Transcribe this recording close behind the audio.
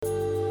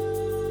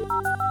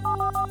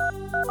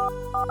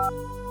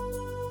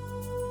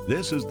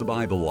This is the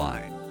Bible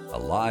Line, a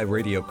live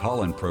radio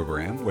call-in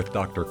program with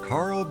Dr.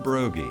 Carl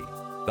Broggi.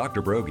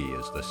 Dr. Broggi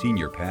is the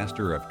senior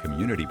pastor of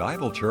Community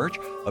Bible Church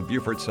of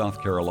Beaufort,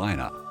 South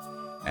Carolina.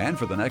 And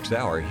for the next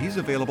hour, he's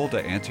available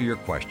to answer your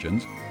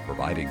questions,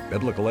 providing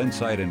biblical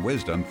insight and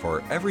wisdom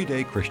for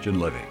everyday Christian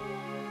living.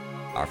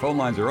 Our phone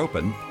lines are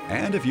open,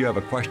 and if you have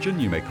a question,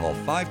 you may call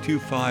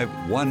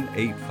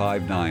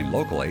 525-1859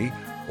 locally,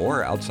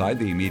 or outside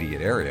the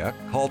immediate area,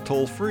 call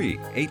toll-free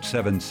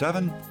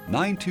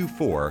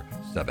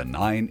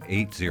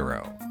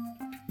 877-924-7980.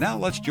 Now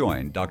let's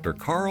join Dr.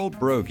 Carl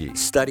Broggi.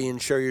 Study and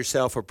show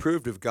yourself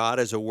approved of God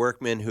as a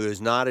workman who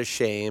is not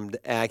ashamed,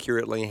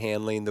 accurately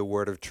handling the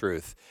word of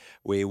truth.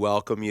 We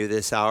welcome you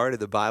this hour to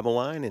the Bible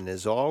Line, and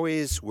as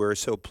always, we're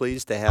so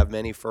pleased to have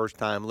many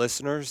first-time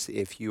listeners.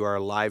 If you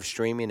are live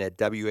streaming at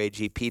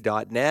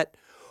wagp.net,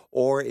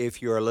 or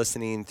if you are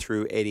listening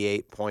through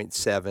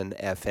 88.7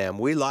 FM.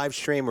 We live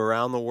stream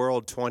around the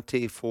world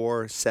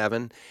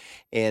 24/7,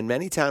 and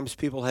many times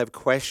people have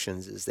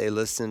questions as they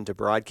listen to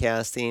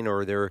broadcasting,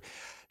 or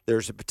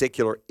there's a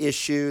particular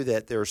issue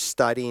that they're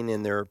studying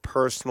in their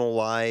personal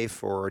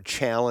life or a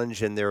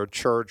challenge in their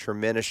church or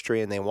ministry,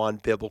 and they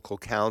want biblical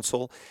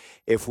counsel.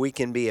 If we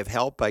can be of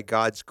help by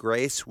God's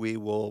grace, we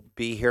will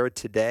be here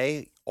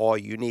today. All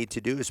you need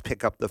to do is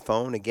pick up the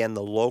phone. Again,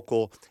 the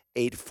local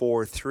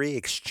 843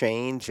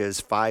 exchange is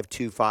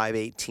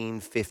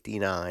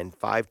 525-1859,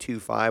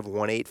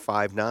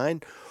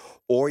 525-1859,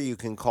 or you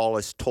can call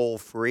us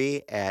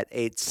toll-free at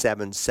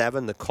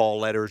 877. The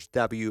call letter's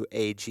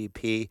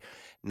WAGP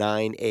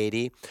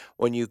 980.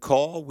 When you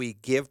call, we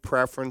give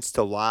preference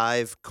to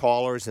live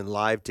callers and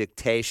live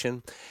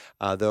dictation,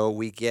 though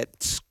we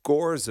get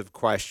scores of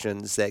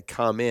questions that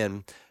come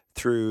in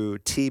through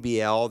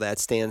TBL, that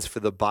stands for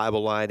the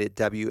Bible Line at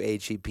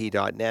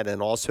wagp.net, and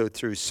also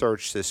through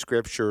Search the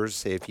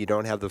Scriptures. If you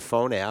don't have the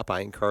phone app, I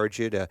encourage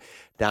you to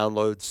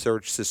download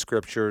Search the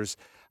Scriptures.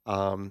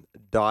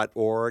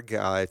 .org.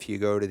 If you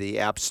go to the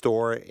App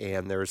Store,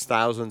 and there's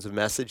thousands of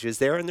messages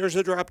there, and there's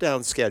a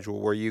drop-down schedule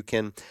where you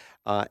can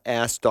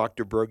ask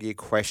Dr. Broggi a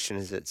question,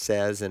 as it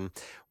says, and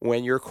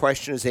when your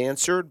question is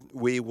answered,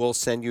 we will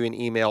send you an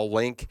email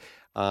link.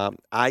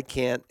 I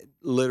can't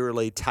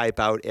literally type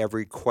out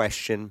every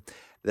question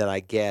that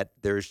I get.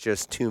 There's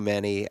just too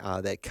many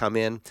that come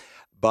in.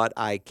 But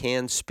I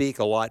can speak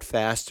a lot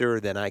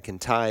faster than I can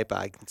type.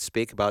 I can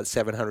speak about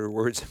 700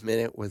 words a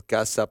minute with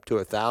gusts up to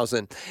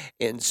 1,000.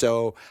 And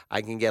so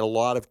I can get a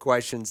lot of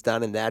questions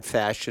done in that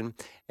fashion.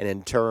 And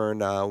in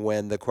turn,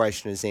 when the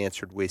question is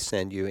answered, we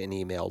send you an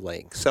email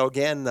link. So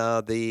again,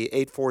 the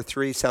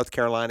 843 South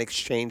Carolina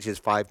Exchange is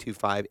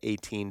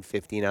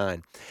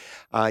 525-1859.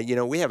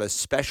 We have a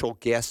special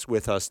guest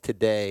with us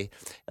today,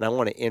 and I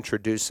want to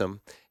introduce him.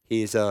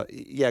 He's go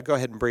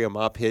ahead and bring him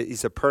up.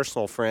 He's a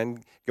personal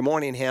friend. Good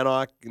morning,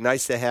 Hanoch.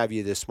 Nice to have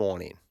you this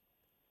morning.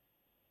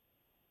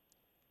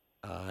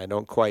 I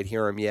don't quite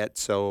hear him yet,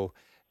 so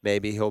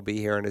maybe he'll be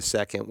here in a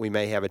second. We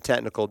may have a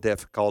technical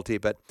difficulty,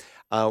 but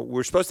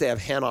we're supposed to have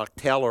Hanoch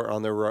Teller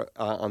on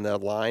the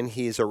line.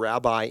 He's a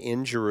rabbi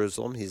in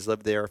Jerusalem. He's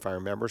lived there, if I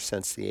remember,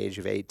 since the age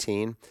of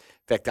 18. In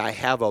fact, I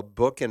have a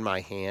book in my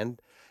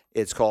hand.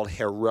 It's called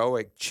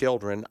Heroic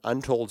Children,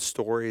 Untold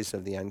Stories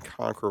of the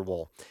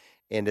Unconquerable.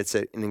 And it's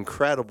an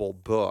incredible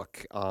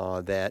book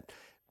that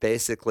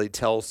basically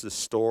tells the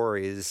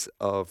stories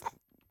of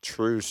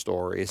true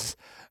stories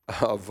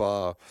of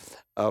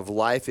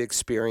life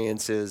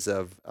experiences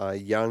of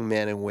young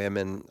men and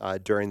women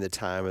during the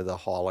time of the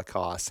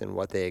Holocaust and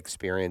what they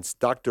experienced.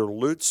 Dr.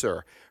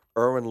 Lutzer,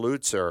 Erwin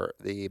Lutzer,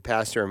 the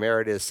pastor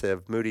emeritus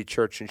of Moody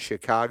Church in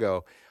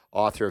Chicago,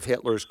 author of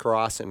Hitler's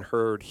Cross and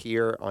Heard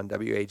Here on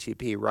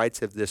WAGP,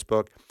 writes of this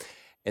book.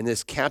 In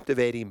this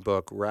captivating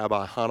book,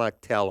 Rabbi Hanoch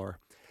Teller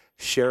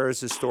shares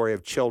the story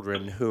of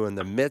children who, in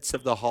the midst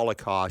of the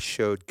Holocaust,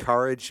 showed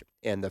courage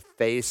in the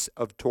face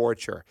of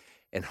torture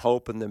and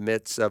hope in the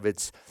midst of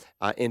its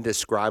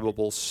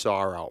indescribable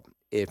sorrow.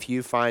 If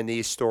you find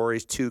these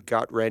stories too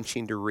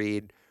gut-wrenching to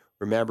read,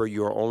 remember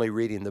you are only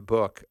reading the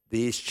book.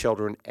 These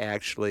children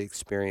actually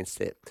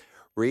experienced it.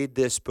 Read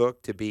this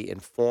book to be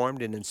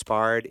informed and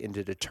inspired and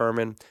to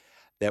determine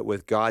that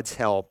with God's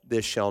help,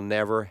 this shall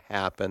never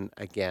happen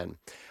again.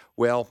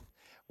 Well,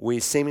 we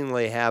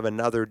seemingly have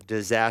another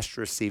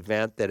disastrous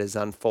event that is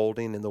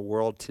unfolding in the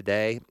world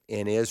today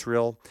in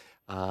Israel.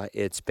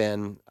 It's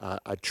been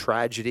a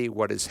tragedy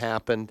what has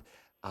happened.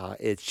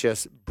 It's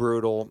just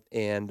brutal.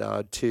 And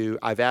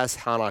I've asked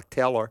Hanoch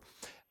Teller,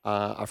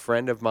 a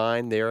friend of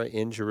mine there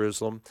in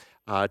Jerusalem,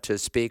 to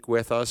speak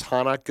with us.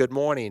 Hanoch, good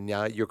morning.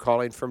 You're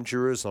calling from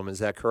Jerusalem, is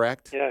that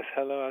correct? Yes,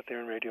 hello out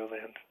there in Radio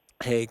Land.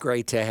 Hey,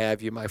 great to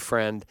have you, my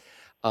friend.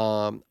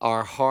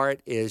 Our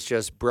heart is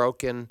just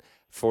broken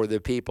for the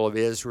people of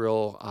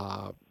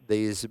Israel.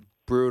 These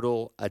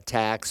brutal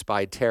attacks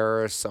by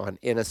terrorists on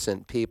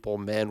innocent people,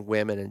 men,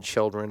 women, and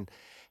children,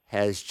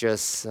 has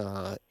just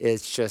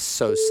it's just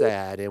so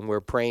sad. And we're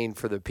praying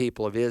for the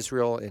people of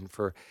Israel and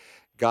for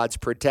God's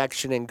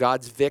protection and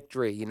God's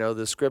victory. You know,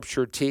 the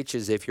Scripture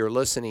teaches, if you're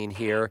listening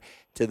here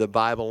to the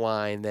Bible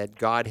line, that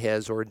God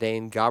has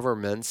ordained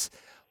governments,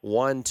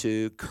 one,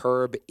 to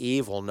curb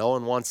evil. No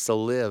one wants to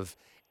live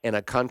in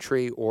a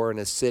country or in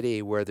a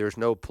city where there's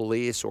no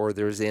police or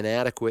there's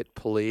inadequate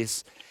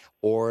police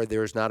or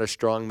there's not a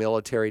strong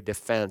military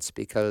defense,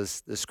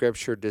 because the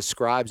Scripture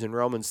describes in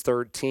Romans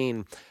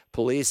 13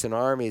 police and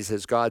armies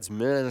as God's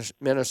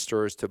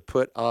ministers to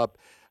put up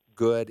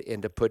good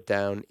and to put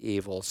down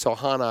evil. So,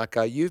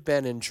 Hanoch, you've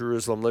been in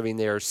Jerusalem, living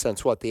there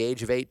since, what, the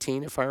age of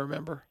 18, if I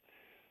remember?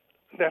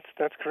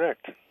 That's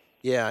correct.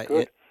 Yeah.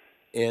 Good.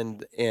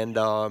 And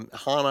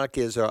Hanoch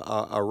is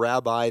a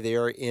rabbi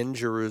there in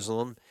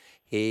Jerusalem.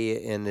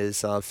 He and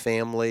his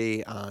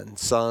family and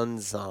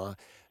sons,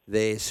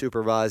 they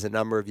supervise a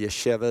number of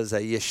yeshivas. A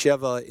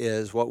yeshiva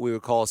is what we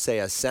would call, say,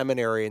 a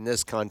seminary in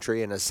this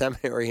country, and a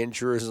seminary in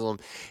Jerusalem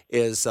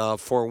is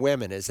for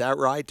women. Is that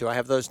right? Do I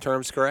have those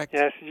terms correct?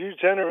 Yes, you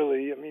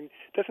generally, it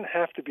doesn't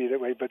have to be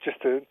that way, but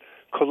just the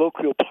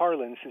colloquial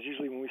parlance is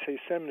usually when we say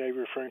seminary,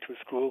 we're referring to a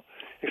school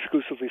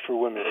exclusively for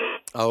women.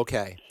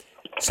 Okay.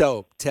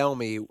 So tell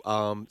me,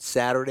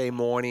 Saturday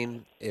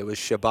morning, it was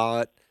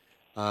Shabbat,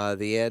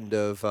 the end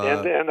of...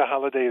 and a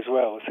holiday as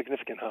well, a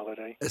significant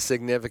holiday. A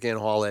significant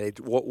holiday.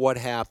 What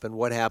happened?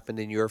 What happened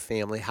in your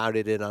family? How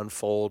did it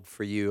unfold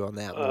for you on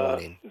that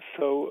morning?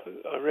 So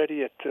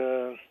already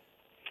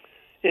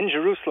in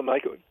Jerusalem,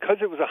 because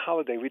it was a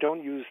holiday, we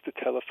don't use the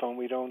telephone,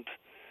 we don't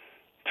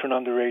turn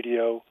on the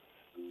radio.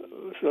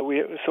 So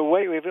we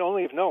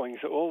only have knowing.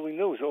 So all we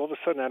knew is all of a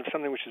sudden, out of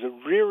something which is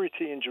a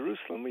rarity in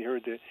Jerusalem, we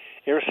heard the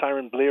air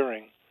siren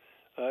blaring.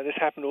 This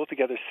happened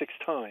altogether 6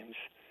 times.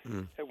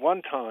 At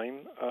one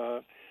time,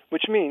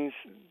 which means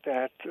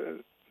that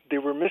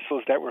there were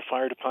missiles that were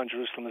fired upon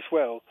Jerusalem as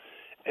well.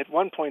 At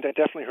one point, I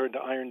definitely heard the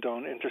Iron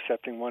Dome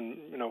intercepting one.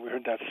 We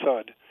heard that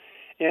thud.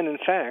 And in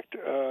fact,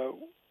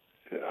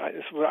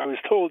 I was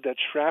told that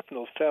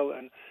shrapnel fell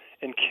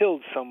and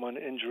killed someone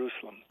in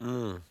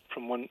Jerusalem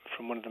from one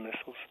of the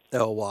missiles.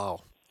 Oh,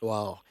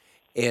 wow.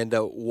 And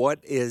what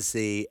is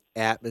the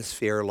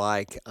atmosphere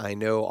like? I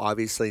know,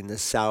 obviously, in the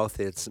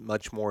South it's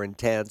much more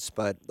intense,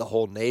 but the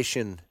whole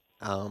nation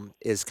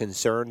is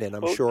concerned, and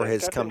I'm sure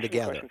has come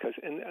together. Because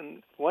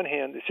on one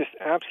hand, it's just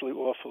absolutely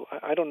awful.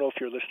 I don't know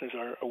if your listeners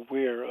are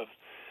aware of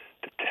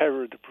the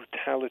terror, the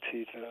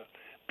brutality, the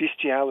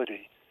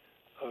bestiality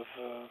of...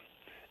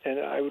 and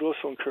I would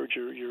also encourage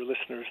your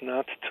listeners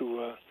not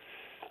to...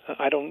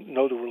 I don't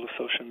know the world of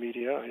social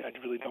media. I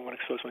really don't want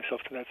to expose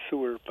myself to that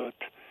sewer, but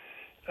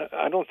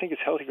I don't think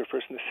it's healthy for a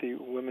person to see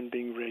women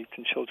being raped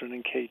and children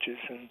in cages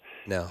and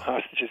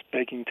hostages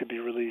begging to be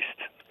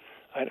released.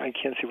 I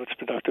can't see what's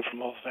productive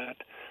from all of that.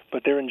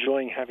 But they're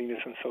enjoying having this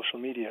on social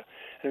media.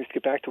 And to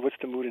get back to what's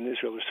the mood in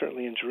Israel, or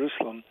certainly in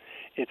Jerusalem,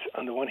 it's,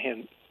 on the one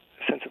hand,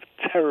 a sense of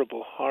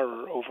terrible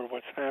horror over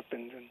what's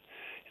happened, and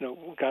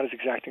God is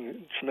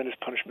exacting tremendous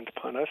punishment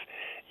upon us.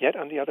 Yet,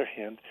 on the other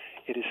hand,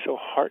 it is so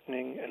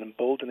heartening and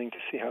emboldening to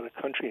see how the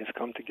country has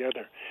come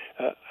together.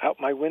 Out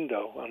my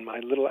window, on my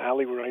little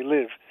alley where I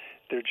live,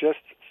 they're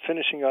just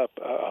finishing up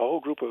a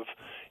whole group of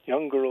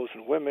young girls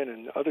and women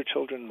and other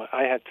children.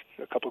 I had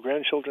a couple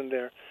grandchildren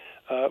there.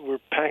 We're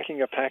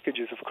packing up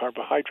packages of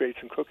carbohydrates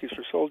and cookies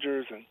for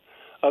soldiers and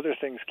other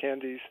things,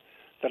 candies,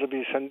 that'll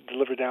be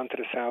delivered down to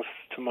the south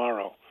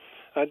tomorrow.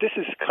 This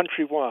is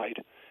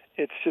countrywide.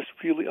 It's just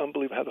really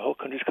unbelievable how the whole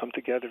country's come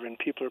together, and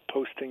people are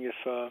posting if,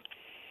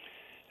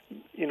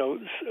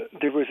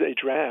 there was a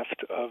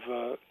draft of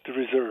the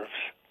reserves.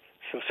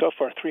 So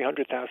far,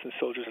 300,000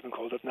 soldiers have been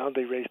called up. Now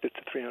they raised it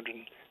to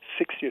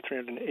 360 or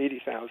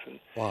 380,000.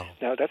 Wow.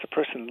 Now that's a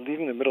person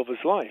leaving the middle of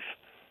his life.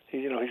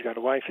 He's got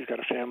a wife, he's got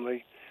a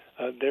family.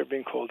 They're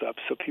being called up.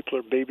 So people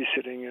are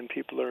babysitting, and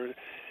people are.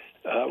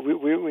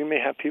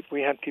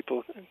 We had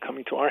people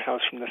coming to our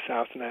house from the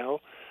south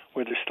now,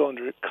 where they're still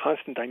under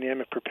constant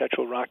dynamic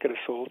perpetual rocket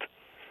assault,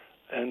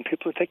 and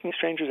people are taking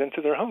strangers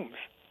into their homes,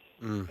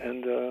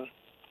 and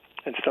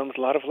still with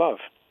a lot of love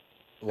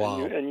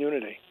and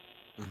unity.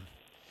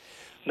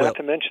 Not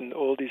to mention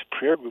all these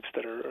prayer groups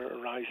that are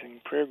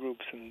arising, prayer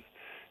groups and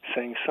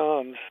saying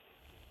psalms.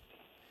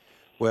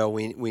 Well,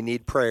 we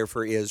need prayer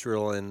for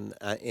Israel, and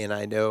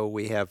I know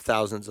we have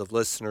thousands of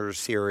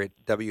listeners here at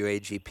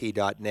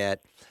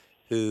WAGP.net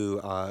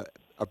who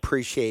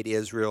appreciate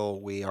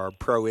Israel. We are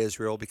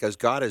pro-Israel because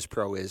God is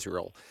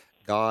pro-Israel.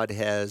 God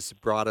has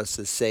brought us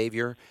a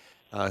Savior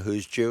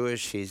who's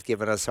Jewish. He's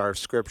given us our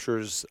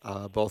scriptures,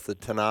 both the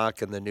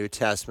Tanakh and the New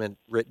Testament,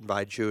 written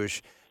by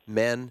Jewish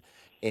men.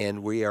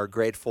 And we are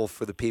grateful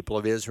for the people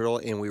of Israel,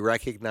 and we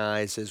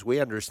recognize, as we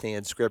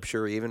understand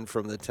Scripture, even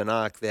from the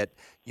Tanakh, that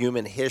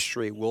human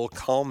history will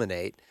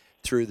culminate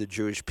through the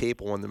Jewish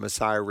people when the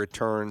Messiah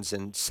returns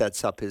and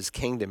sets up his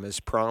kingdom as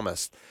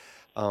promised.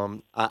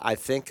 I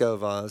think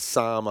of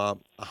Psalm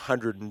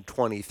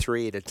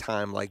 123 at a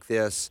time like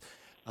this.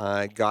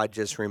 God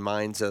just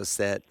reminds us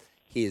that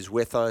he is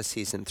with us,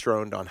 he's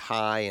enthroned on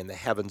high in the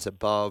heavens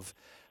above,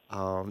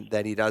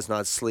 that he does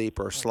not sleep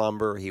or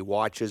slumber. He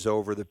watches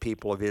over the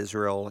people of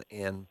Israel,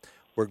 and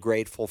we're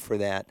grateful for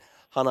that.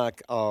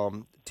 Hanoch,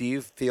 do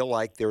you feel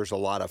like there's a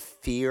lot of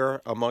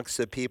fear amongst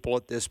the people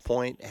at this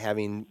point,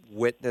 having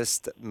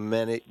witnessed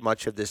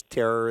much of this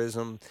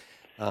terrorism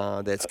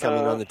that's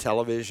coming on the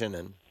television?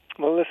 And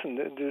Well, listen,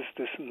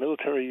 this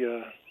military,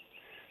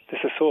 this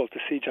assault, the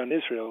siege on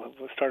Israel,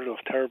 started off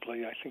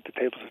terribly. I think the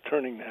tables are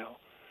turning now.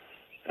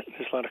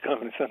 There's a lot of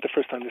confidence. It's not the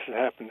first time this has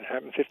happened. It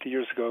happened 50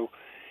 years ago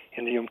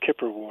in the Yom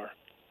Kippur War,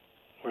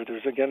 where there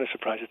was again a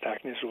surprise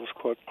attack, and Israel was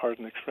caught,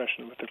 pardon the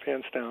expression, with their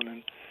pants down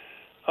and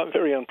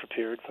very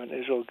unprepared. But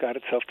Israel got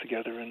itself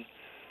together, and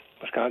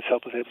with God's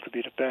help, was able to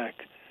beat it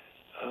back.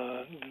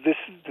 This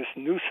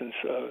nuisance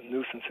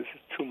is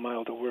too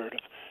mild a word,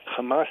 of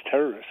Hamas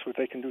terrorists, what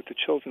they can do to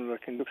children, what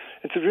they can do.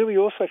 It's really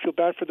also, I feel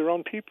bad for their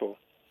own people,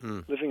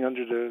 living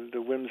under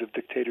the whims of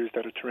dictators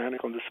that are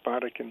tyrannical and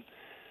despotic and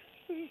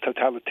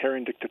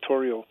totalitarian,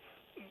 dictatorial,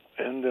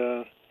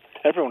 and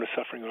everyone is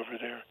suffering over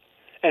there.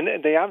 And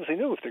they obviously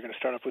knew if they're going to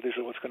start up with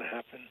Israel, what's going to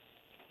happen.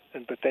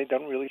 But they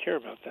don't really care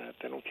about that.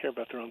 They don't care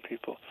about their own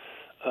people.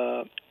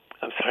 I'm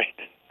sorry,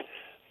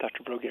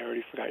 Dr. Brogy, I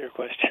already forgot your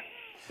question.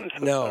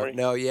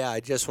 No, yeah. I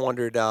just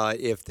wondered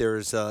if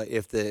there's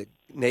if the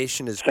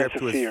nation is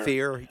gripped with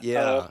fear.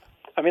 Yeah.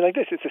 I mean, like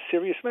this, it's a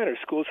serious matter.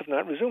 Schools have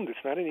not resumed. It's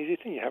not an easy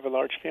thing. You have a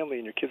large family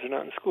and your kids are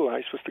not in school. How are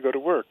you supposed to go to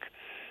work?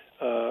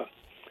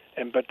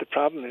 But the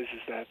problem is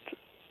that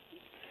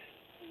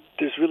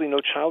there's really no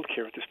child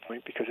care at this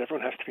point because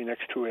everyone has to be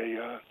next to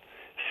a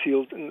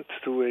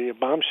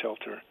bomb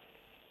shelter,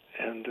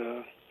 and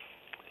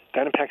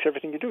that impacts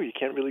everything you do. You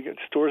can't really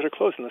stores are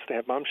closed unless they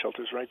have bomb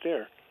shelters right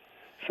there.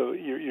 So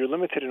you're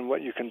limited in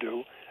what you can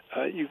do.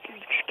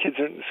 Kids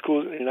are in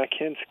school.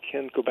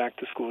 Can't go back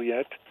to school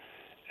yet,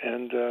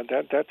 and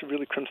that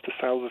really crimps the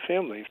style of the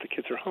family if the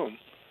kids are home.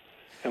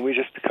 And we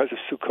just, because of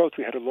Sukkot,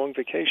 we had a long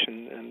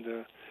vacation, and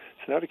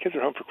so now the kids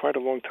are home for quite a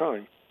long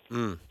time.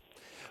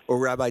 Well,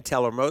 Rabbi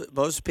Teller,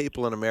 most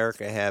people in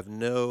America have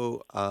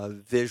no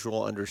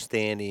visual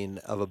understanding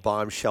of a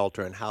bomb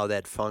shelter and how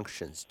that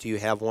functions. Do you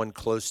have one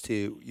close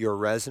to your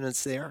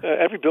residence there?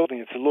 Every building,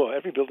 it's a law.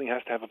 Every building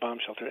has to have a bomb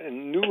shelter.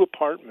 And new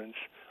apartments,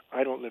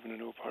 I don't live in a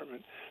new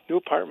apartment. New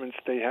apartments,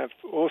 they have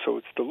also,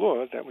 it's the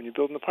law that when you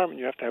build an apartment,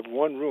 you have to have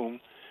one room,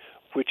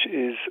 which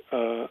is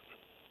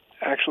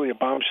actually a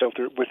bomb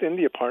shelter within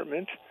the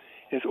apartment.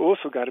 It's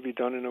also got to be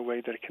done in a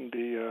way that it can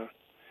be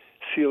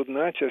sealed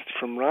not just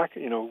from rock,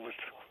 with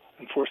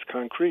enforced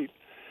concrete,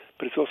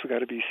 but it's also got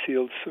to be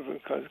sealed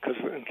because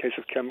in case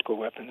of chemical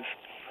weapons,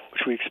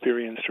 which we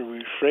experienced or we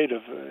were afraid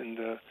of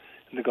in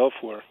the Gulf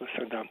War with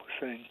Saddam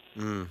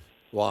Hussein.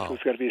 Wow. So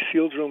it's got to be a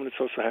sealed room, and it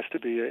also has to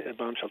be a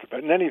bomb shelter.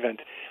 But in any event,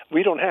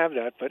 we don't have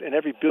that, but in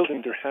every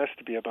building there has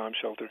to be a bomb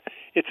shelter.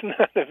 It's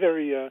not a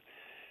very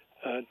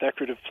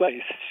decorative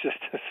place. It's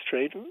just a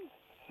straight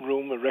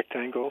room, a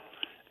rectangle,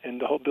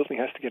 and the whole building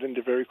has to get in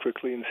there very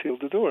quickly and seal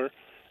the door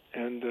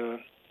and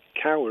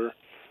cower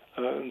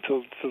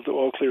until the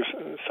all clear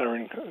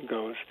siren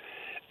goes.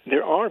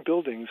 There are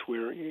buildings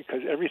where,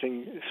 because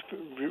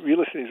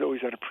real estate is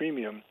always at a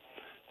premium,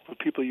 where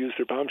people use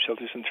their bomb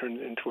shelters and turn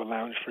it into a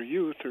lounge for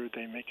youth, or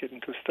they make it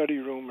into a study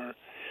room, or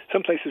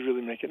some places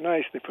really make it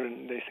nice. The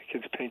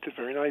kids paint it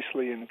very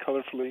nicely and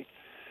colorfully,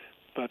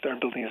 but our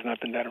building has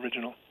not been that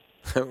original.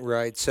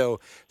 Right. So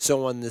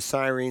when the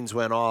sirens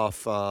went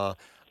off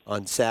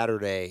on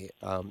Saturday,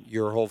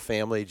 your whole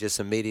family just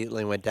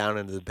immediately went down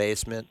into the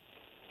basement?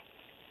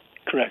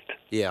 Correct.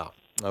 Yeah.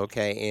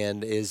 Okay.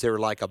 And is there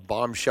like a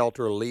bomb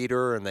shelter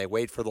leader, and they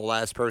wait for the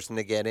last person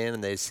to get in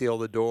and they seal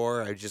the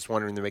door? I'm just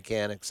wondering the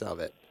mechanics of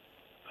it.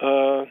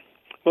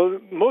 Well,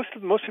 most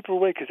people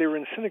were awake because they were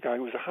in synagogue.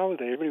 It was a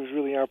holiday. Everybody was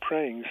really out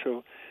praying.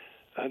 So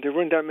there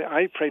weren't that many.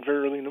 I prayed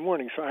very early in the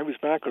morning, so I was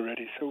back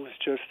already. So it was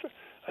just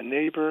a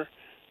neighbor,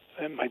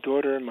 and my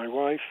daughter, and my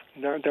wife.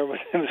 It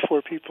was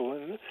 4 people.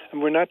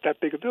 And we're not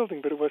that big a building,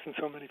 but it wasn't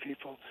so many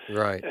people.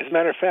 Right. As a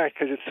matter of fact,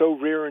 because it's so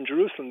rare in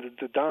Jerusalem,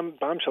 the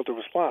bomb shelter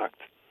was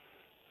locked.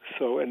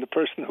 So, and the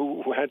person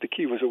who had the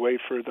key was away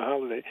for the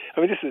holiday.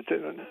 I mean, this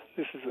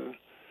is an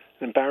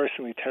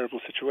embarrassingly terrible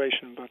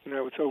situation, but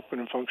now it's open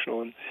and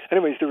functional. And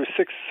anyways, there were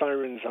 6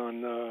 sirens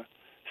on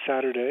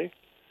Saturday,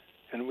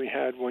 and we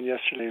had one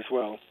yesterday as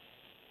well.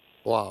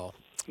 Wow.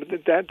 But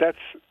that's,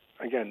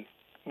 again,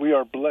 we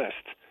are blessed.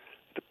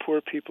 The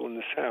poor people in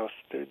the South,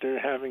 they're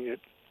having it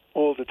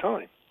all the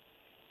time.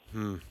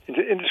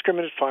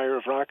 Indiscriminate fire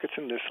of rockets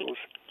and missiles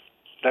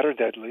that are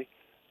deadly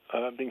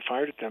being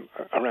fired at them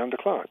around the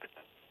clock.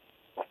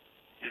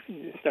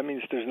 That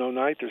means there's no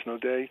night, there's no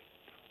day.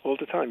 All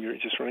the time, you're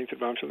just running to the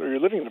bomb shelter, or you're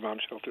living in the bomb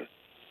shelter.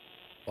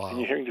 Wow. And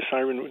you're hearing the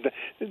siren.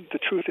 The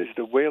truth is,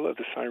 the wail of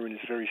the siren is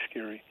very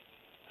scary.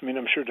 I mean,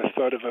 I'm sure the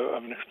thought of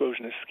an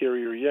explosion is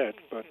scarier yet,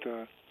 but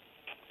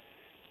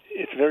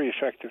it's very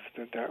effective.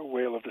 That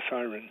wail of the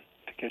siren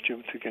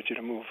to get you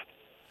to move.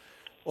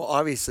 Well,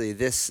 obviously,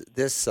 this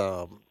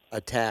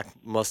attack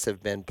must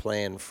have been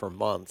planned for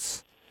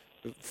months,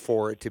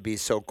 for it to be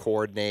so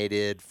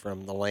coordinated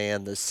from the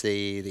land, the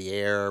sea, the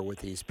air, with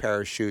these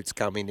parachutes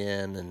coming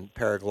in and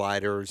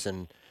paragliders.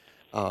 And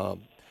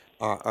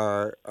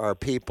are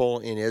people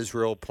in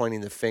Israel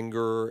pointing the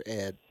finger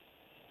at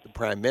the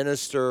prime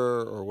minister,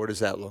 or what does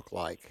that look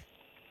like?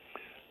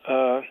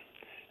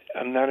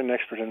 I'm not an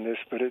expert in this,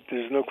 but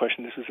there's no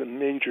question this is a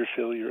major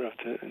failure of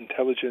the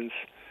intelligence.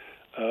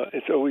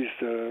 It's always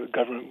the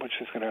government which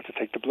is going to have to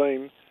take the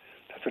blame.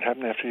 That's what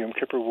happened after Yom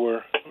Kippur War,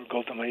 or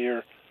Golda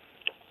Meir.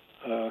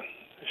 There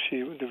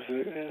was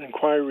an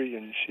inquiry,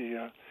 and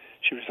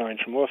she resigned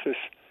from office.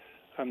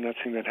 I'm not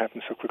saying that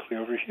happened so quickly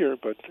over here,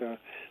 but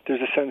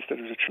there's a sense that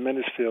it was a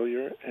tremendous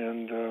failure,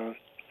 and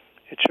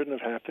it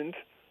shouldn't have happened.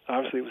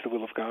 Obviously, it was the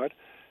will of God,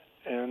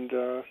 and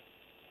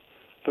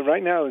but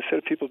right now, instead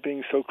of people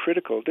being so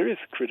critical, there is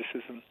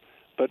criticism,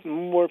 but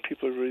more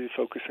people are really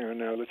focusing on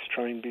now, let's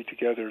try and be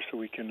together so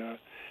we can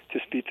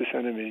just beat this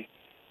enemy,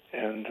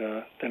 and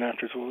then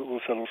afterwards we'll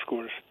settle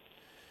scores.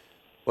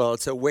 Well,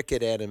 it's a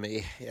wicked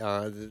enemy.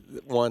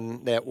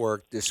 One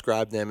network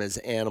described them as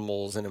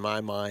animals, and in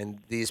my mind,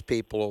 these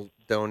people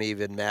don't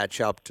even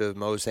match up to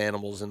most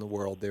animals in the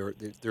world.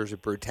 There's a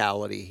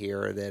brutality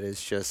here that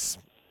is just,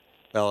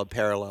 well, it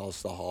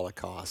parallels the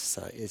Holocaust.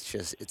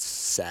 It's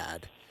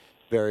sad.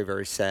 Very,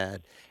 very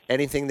sad.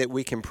 Anything that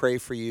we can pray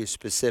for you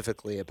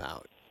specifically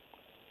about?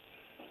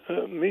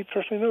 Me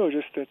personally, no.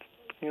 Just that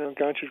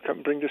God should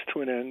come bring this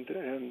to an end,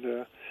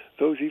 and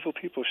those evil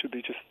people should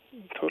be just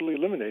totally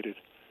eliminated.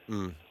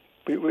 Mm.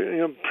 We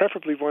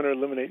preferably want to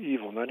eliminate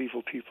evil, not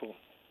evil people.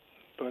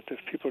 But if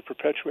people are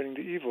perpetuating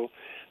the evil,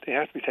 they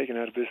have to be taken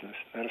out of business,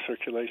 out of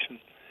circulation.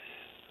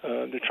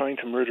 They're trying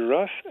to murder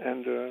us,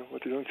 and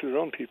what they're doing to their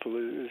own people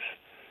is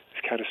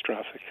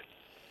catastrophic.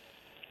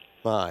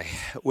 My.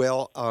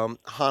 Well,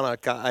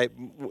 Hanoch,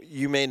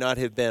 you may not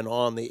have been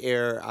on the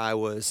air. I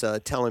was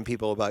telling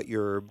people about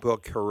your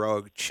book,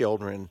 Heroic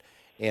Children,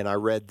 and I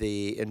read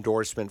the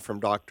endorsement from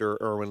Dr.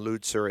 Erwin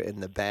Lutzer in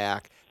the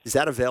back. Is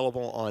that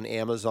available on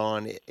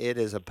Amazon? It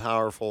is a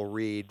powerful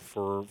read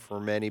for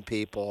many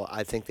people.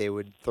 I think they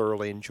would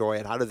thoroughly enjoy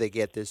it. How do they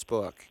get this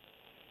book?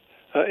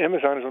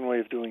 Amazon is one way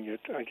of doing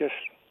it. I guess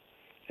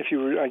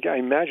I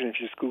imagine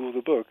if you just Google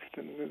the book,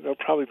 then they'll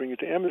probably bring it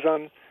to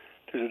Amazon.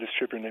 There's a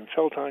distributor named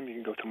Feldheim. You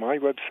can go to my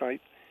website,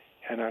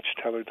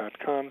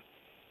 hanochteller.com.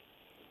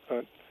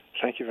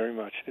 Thank you very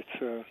much.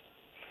 It's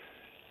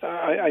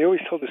I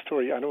always tell the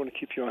story. I don't want to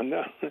keep you on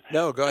now.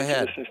 No, go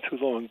ahead. This is too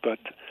long, but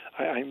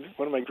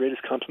one of my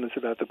greatest compliments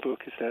about the book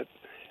is that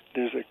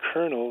there's a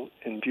colonel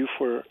in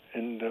Beaufort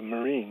in the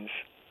Marines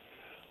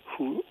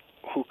who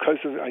because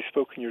I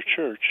spoke in your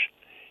church,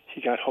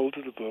 he got hold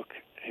of the book.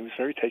 He was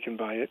very taken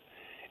by it,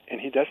 and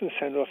he doesn't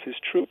send off his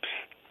troops.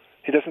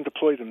 He doesn't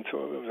deploy them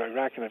to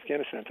Iraq and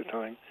Afghanistan at the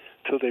time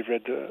until they've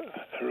read the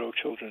Heroic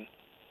Children.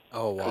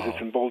 Oh, wow. Because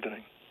it's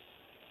emboldening.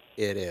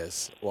 It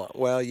is. Well,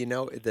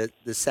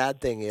 the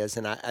sad thing is,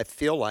 and I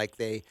feel like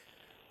they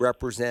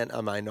represent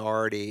a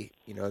minority.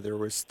 There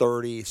was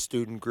 30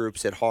 student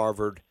groups at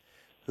Harvard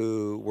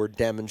who were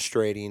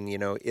demonstrating,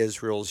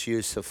 Israel's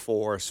use of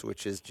force,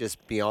 which is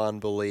just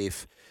beyond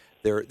belief.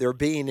 They're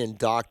being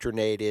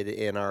indoctrinated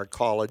in our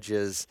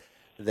colleges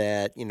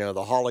that,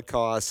 the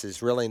Holocaust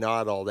is really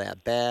not all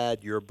that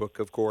bad. Your book,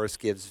 of course,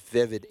 gives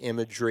vivid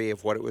imagery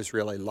of what it was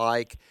really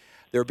like.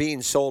 They're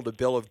being sold a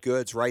bill of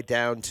goods right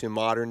down to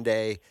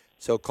modern-day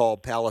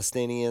so-called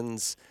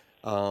Palestinians,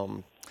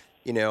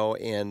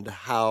 and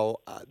how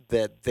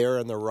that they're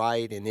in the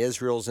right and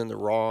Israel's in the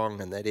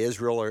wrong, and that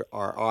Israel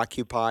are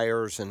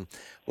occupiers. And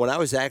when I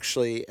was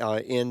actually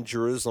in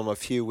Jerusalem a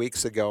few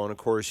weeks ago, and of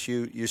course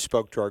you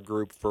spoke to our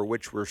group, for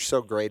which we're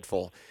so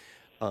grateful,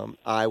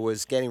 I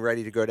was getting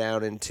ready to go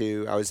down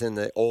I was in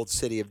the old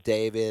city of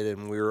David,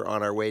 and we were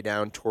on our way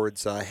down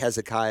towards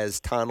Hezekiah's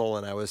tunnel,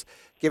 and I was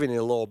giving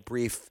a little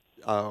brief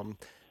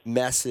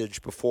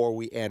message before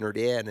we entered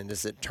in. And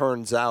as it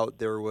turns out,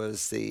 there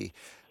was the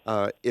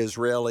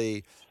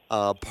Israeli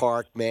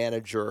park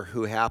manager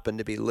who happened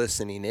to be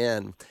listening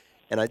in.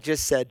 And I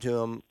just said to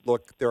him,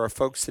 look, there are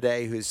folks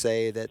today who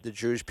say that the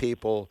Jewish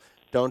people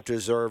don't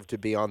deserve to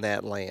be on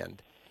that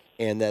land,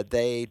 and that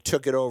they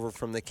took it over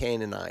from the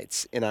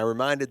Canaanites. And I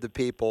reminded the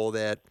people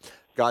that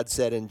God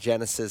said in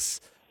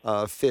Genesis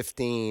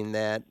 15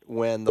 that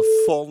when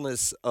the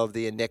fullness of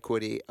the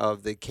iniquity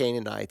of the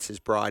Canaanites is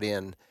brought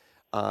in,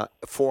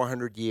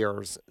 400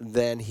 years,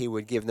 then he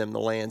would give them the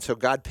land. So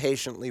God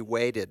patiently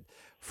waited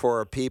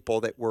for a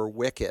people that were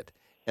wicked.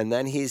 And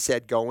then he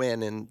said, go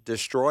in and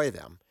destroy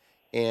them.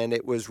 And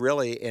it was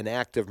really an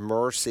act of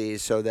mercy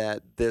so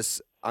that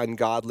this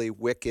ungodly,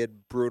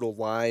 wicked, brutal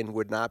line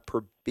would not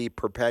be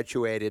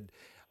perpetuated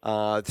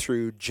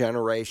through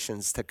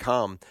generations to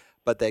come,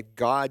 but that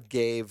God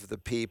gave the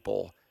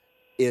people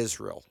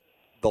Israel.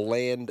 The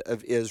land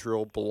of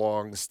Israel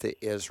belongs to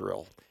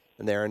Israel.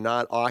 And they are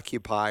not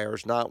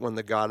occupiers, not when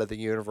the God of the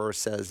universe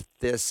says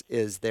this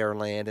is their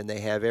land, and they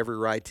have every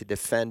right to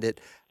defend it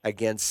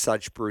against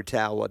such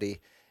brutality.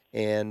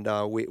 And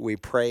we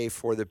pray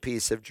for the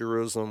peace of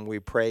Jerusalem. We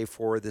pray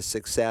for the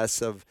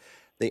success of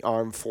the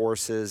armed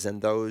forces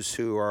and those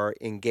who are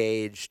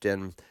engaged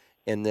in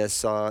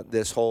this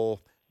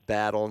whole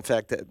battle. In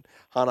fact,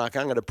 Hanoch,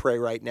 I'm going to pray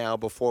right now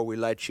before we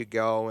let you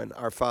go. And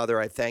our Father,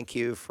 I thank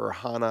you for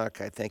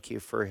Hanoch. I thank you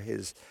for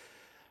his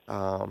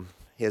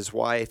his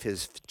wife,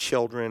 his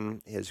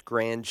children, his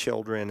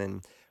grandchildren,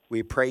 and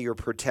we pray your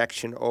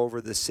protection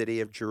over the city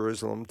of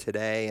Jerusalem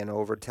today and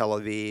over Tel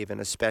Aviv,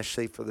 and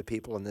especially for the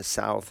people in the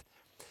south.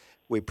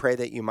 We pray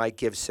that you might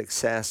give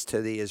success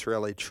to the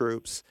Israeli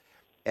troops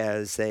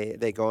as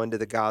they go into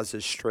the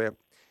Gaza Strip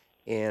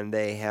and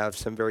they have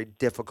some very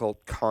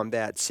difficult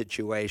combat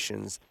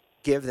situations.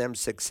 Give them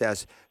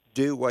success.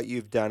 Do what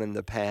you've done in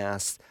the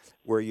past,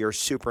 where your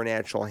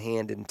supernatural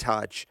hand and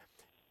touch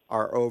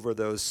are over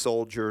those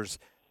soldiers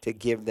to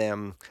give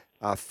them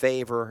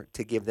favor,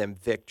 to give them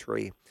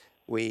victory.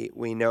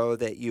 We know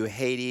that you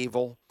hate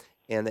evil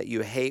and that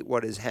you hate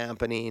what is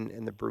happening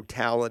and the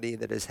brutality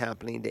that is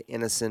happening to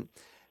innocent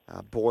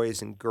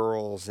boys and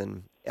girls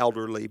and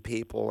elderly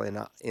people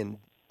and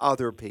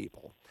other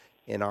people.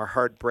 And our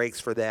heart breaks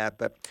for that,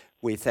 but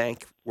we're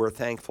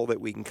thankful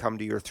that we can come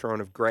to your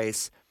throne of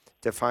grace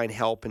to find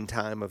help in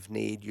time of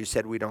need. You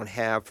said we don't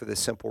have for the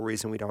simple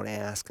reason we don't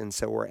ask, and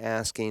so we're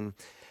asking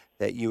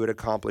that you would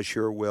accomplish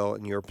your will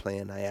and your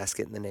plan. I ask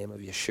it in the name of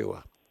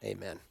Yeshua.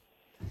 Amen.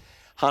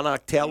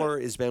 Hanoch Teller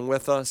has been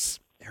with us,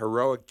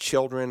 Heroic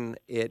Children.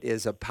 It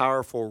is a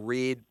powerful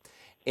read.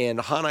 And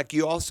Hanoch,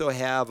 you also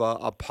have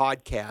a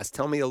podcast.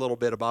 Tell me a little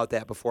bit about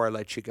that before I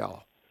let you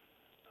go.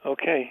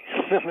 Okay.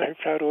 I'm very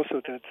proud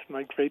also that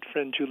my great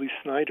friend Julie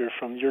Snyder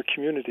from your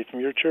community,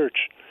 from your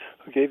church,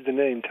 who gave the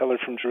name Teller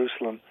from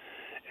Jerusalem.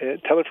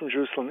 Teller from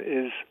Jerusalem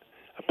is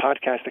a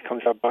podcast that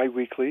comes out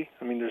bi-weekly.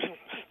 I mean, there's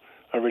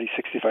already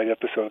 65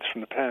 episodes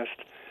from the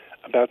past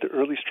about the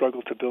early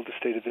struggle to build the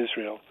state of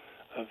Israel.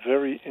 A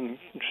very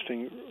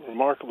interesting,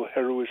 remarkable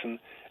heroism.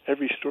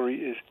 Every story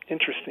is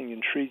interesting,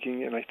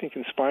 intriguing, and I think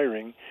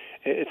inspiring.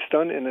 It's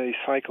done in a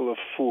cycle of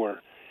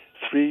four.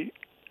 There's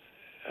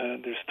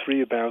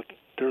three about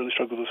the early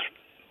struggle,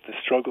 the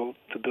struggle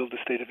to build the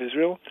state of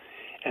Israel,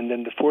 and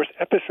then the fourth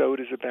episode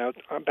is about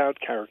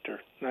character,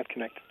 not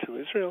connected to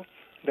Israel.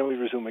 Then we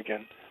resume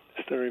again,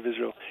 the story of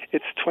Israel.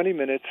 It's 20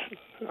 minutes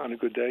on a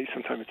good day.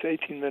 Sometimes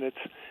it's 18 minutes,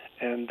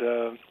 and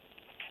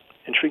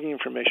intriguing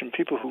information.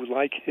 People who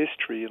like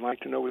history and like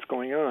to know what's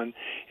going on,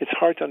 it's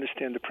hard to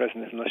understand the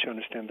present unless you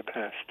understand the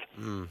past.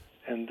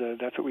 And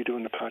that's what we do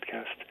in the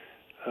podcast.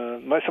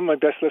 Some of my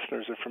best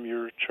listeners are from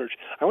your church.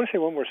 I want to say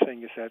one more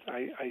thing, is that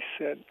I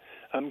said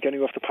I'm getting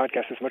off the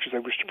podcast as much as I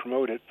wish to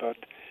promote it, but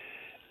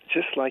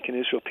just like in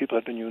Israel, people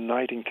have been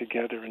uniting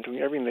together and doing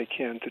everything they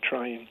can to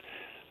try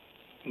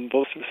and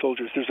bolster the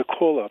soldiers. There's a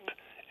call-up,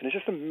 and it's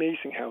just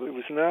amazing how it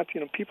was not,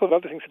 people have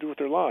other things to do with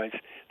their lives.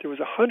 There was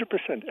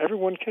 100%.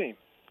 Everyone came.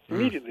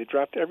 Immediately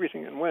dropped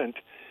everything and went.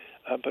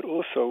 But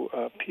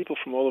also people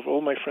from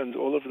all my friends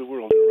all over the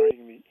world are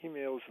writing me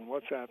emails and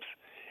WhatsApps.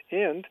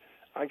 And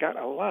I got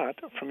a lot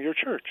from your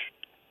church.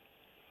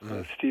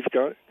 Steve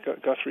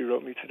Guthrie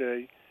wrote me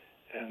today,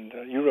 and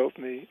you wrote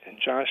me, and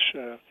Josh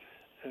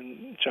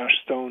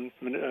Stone,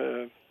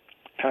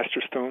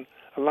 Pastor Stone.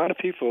 A lot of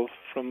people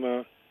from,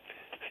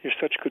 you're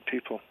such good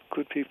people.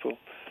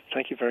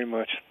 Thank you very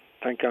much.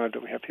 Thank God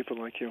that we have people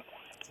like you.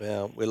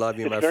 Well, we love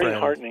you, my friend. It's very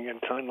heartening in a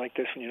time like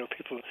this when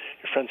people,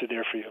 your friends are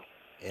there for you.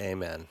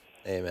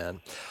 Amen.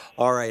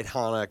 All right,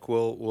 Hanoch,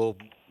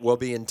 we'll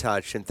be in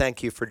touch, and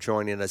thank you for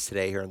joining us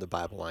today here on the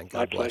Bible Line.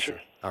 God bless you.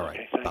 All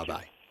right, bye-bye.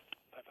 Bye-bye.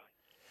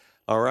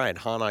 All right,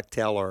 Hanoch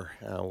Teller,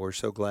 we're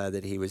so glad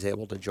that he was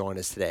able to join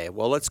us today.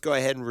 Well, let's go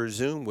ahead and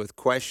resume with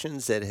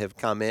questions that have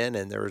come in,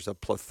 and there's a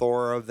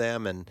plethora of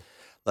them, and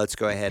let's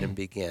go ahead and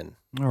begin.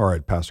 All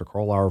right, Pastor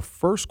Carl. Our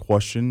first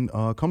question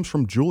comes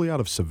from Julie out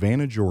of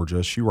Savannah,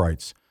 Georgia. She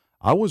writes,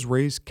 I was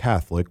raised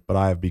Catholic, but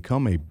I have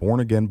become a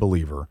born-again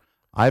believer.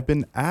 I've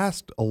been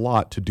asked a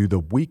lot to do the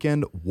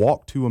weekend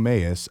walk to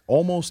Emmaus,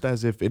 almost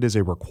as if it is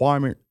a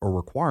requirement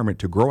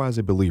to grow as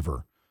a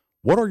believer.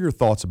 What are your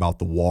thoughts about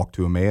the walk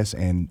to Emmaus,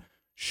 and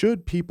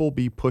should people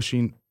be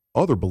pushing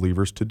other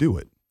believers to do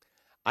it?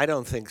 I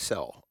don't think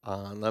so.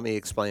 Let me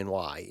explain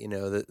why.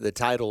 The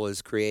title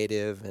is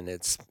creative, and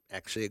it's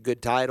actually a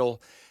good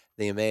title.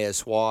 The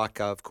Emmaus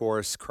Walk, of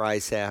course,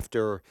 Christ,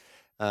 after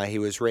he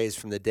was raised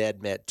from the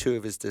dead, met two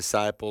of his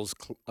disciples,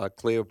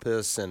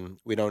 Cleopas, and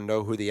we don't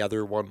know who the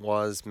other one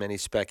was. Many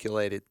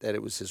speculated that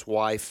it was his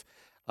wife,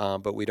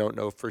 but we don't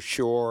know for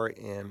sure.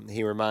 And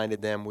he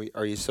reminded them,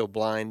 are you so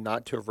blind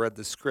not to have read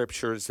the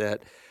Scriptures,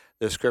 that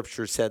the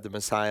Scriptures said the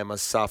Messiah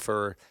must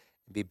suffer,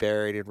 be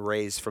buried, and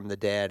raised from the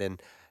dead?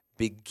 And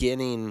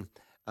beginning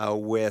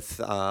with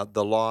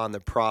the law and the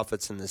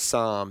prophets and the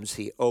Psalms,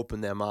 he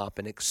opened them up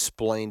and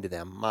explained to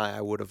them.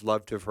 I would have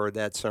loved to have heard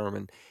that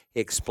sermon. He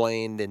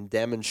explained and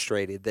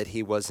demonstrated that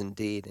he was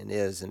indeed and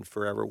is and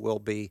forever will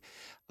be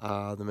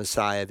the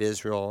Messiah of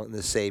Israel and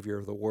the Savior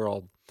of the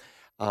world.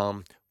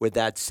 With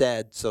that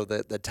said, so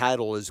the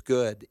title is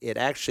good. It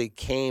actually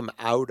came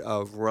out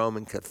of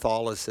Roman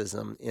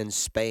Catholicism in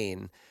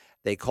Spain.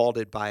 They called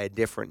it by a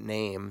different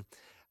name.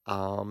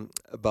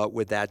 But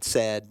with that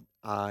said,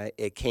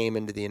 it came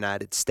into the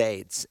United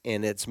States,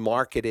 and it's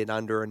marketed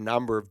under a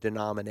number of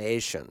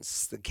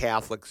denominations. The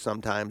Catholics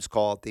sometimes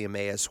call it the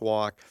Emmaus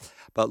Walk,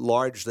 but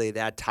largely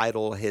that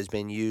title has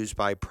been used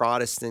by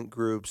Protestant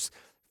groups,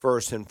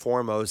 first and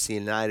foremost the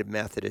United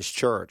Methodist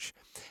Church.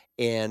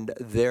 and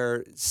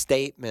their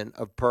statement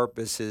of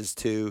purpose is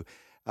to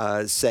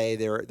say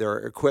they're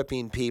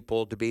equipping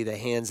people to be the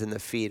hands and the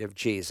feet of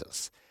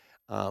Jesus.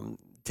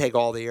 Take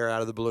all the air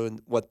out of the balloon.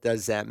 What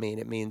does that mean?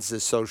 It means the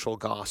social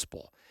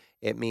gospel.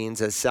 It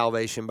means a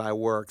salvation by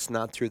works,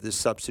 not through the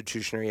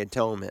substitutionary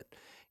atonement.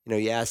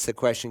 You ask the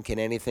question, can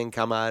anything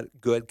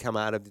good come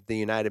out of the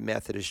United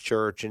Methodist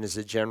Church? And as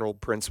a general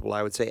principle,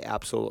 I would say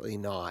absolutely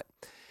not.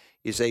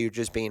 You say you're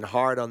just being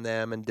hard on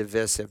them and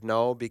divisive.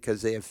 No,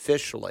 because they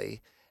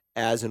officially,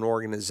 as an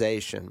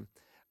organization,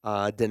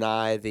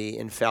 deny the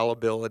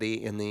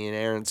infallibility and the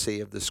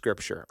inerrancy of the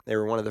Scripture. They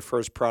were one of the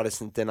first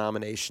Protestant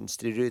denominations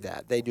to do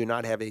that. They do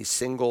not have a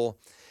single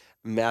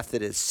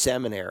Methodist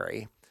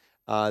seminary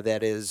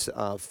that is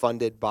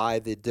funded by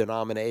the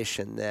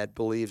denomination that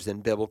believes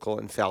in biblical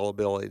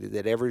infallibility,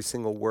 that every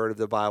single word of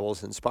the Bible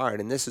is inspired.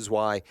 And this is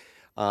why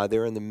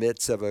they're in the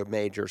midst of a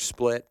major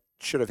split.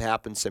 Should have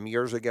happened some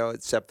years ago,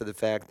 except for the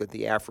fact that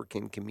the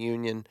African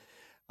Communion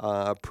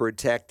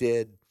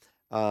protected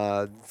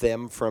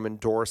them from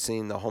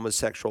endorsing the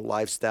homosexual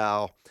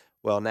lifestyle.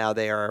 Well, now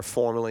they are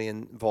formally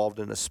involved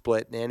in a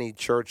split, and any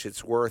church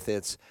it's worth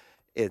its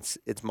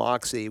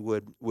moxie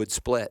would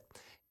split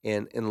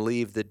and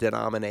leave the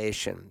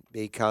denomination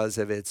because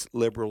of its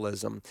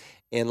liberalism.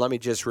 And let me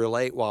just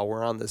relate while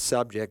we're on the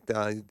subject,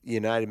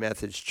 United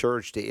Methodist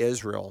Church to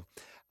Israel.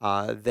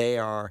 They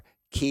are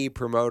key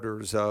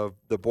promoters of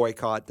the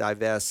boycott,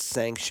 divest,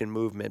 sanction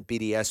movement,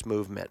 BDS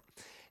movement.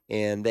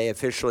 And they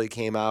officially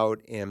came out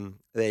and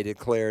they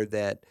declared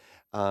that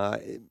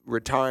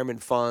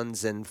retirement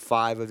funds in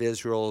 5 of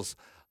Israel's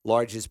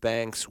largest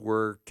banks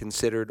were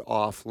considered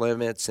off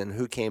limits. And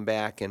who came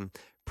back and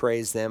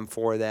praised them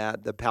for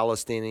that? The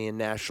Palestinian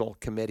National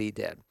Committee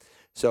did.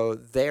 So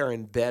they're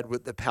in bed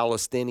with the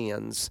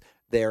Palestinians.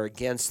 They're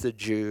against the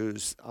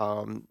Jews.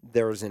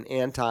 There's an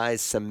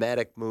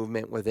anti-Semitic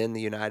movement within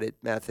the United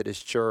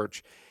Methodist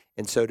Church.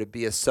 And so to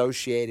be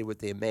associated with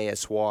the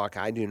Emmaus Walk,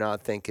 I do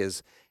not think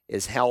is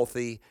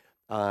healthy.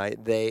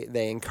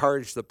 They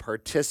encourage the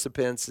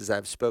participants, as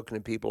I've spoken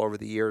to people over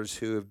the years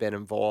who have been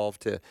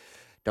involved, to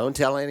don't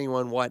tell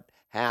anyone what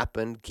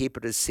happened. Keep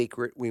it a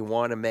secret. We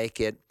want to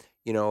make it,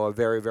 a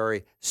very,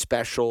 very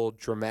special,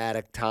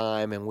 dramatic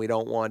time, and we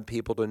don't want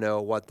people to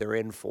know what they're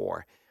in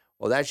for.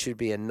 Well, that should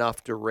be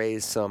enough to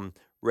raise some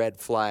red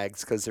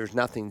flags, because there's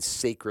nothing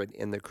secret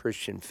in the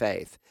Christian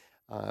faith.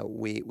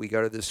 We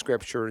go to the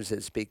Scriptures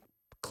that speak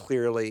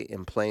clearly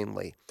and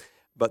plainly.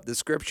 But the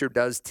Scripture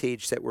does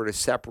teach that we're to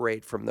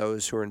separate from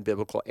those who are in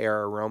biblical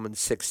error. Romans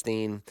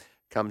 16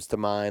 comes to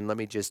mind. Let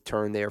me just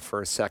turn there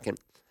for a second.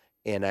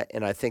 And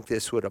I think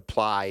this would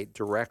apply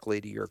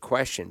directly to your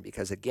question,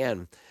 because,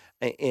 again,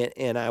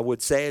 and I would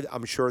say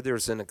I'm sure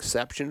there's an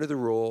exception to the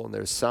rule, and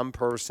there's some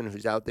person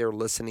who's out there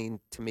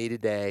listening to me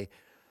today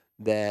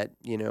that,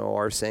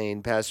 are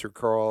saying, Pastor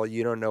Carl,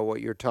 you don't know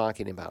what you're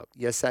talking about.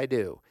 Yes, I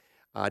do.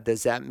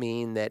 Does that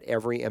mean that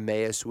every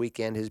Emmaus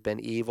weekend has been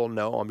evil?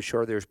 No, I'm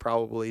sure there's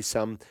probably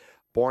some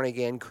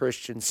born-again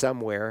Christian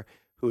somewhere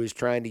who is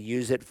trying to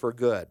use it for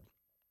good.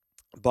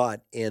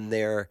 But in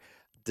their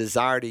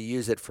desire to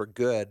use it for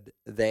good,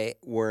 they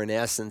were in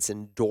essence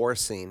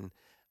endorsing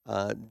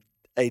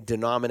a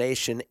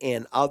denomination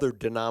and other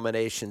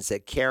denominations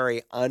that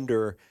carry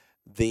under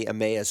the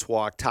Emmaus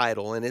Walk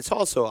title. And it's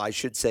also, I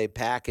should say,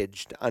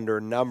 packaged under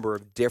a number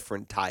of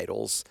different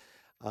titles.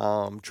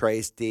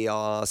 Tres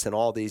Dios and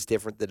all these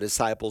different, the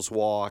Disciples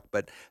Walk,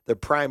 but the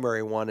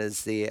primary one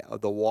is the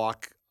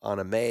walk on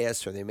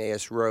Emmaus, or the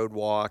Emmaus Road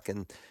Walk,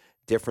 and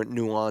different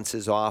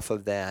nuances off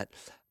of that.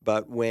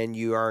 But when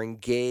you are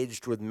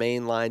engaged with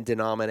mainline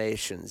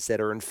denominations that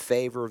are in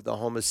favor of the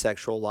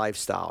homosexual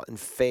lifestyle, in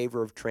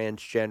favor of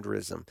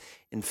transgenderism,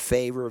 in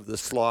favor of the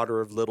slaughter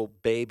of little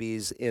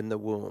babies in the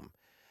womb,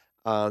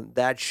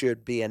 that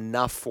should be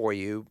enough for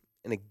you.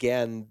 And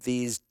again,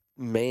 these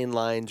main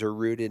lines are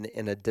rooted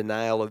in a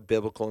denial of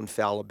biblical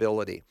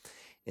infallibility.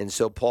 And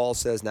so Paul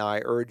says, now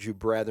I urge you,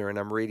 brethren,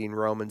 I'm reading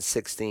Romans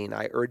 16,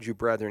 I urge you,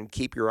 brethren,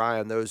 keep your eye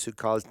on those who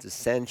cause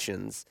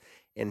dissensions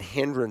and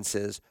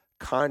hindrances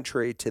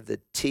contrary to the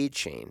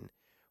teaching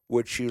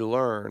which you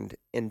learned,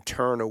 and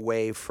turn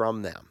away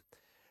from them.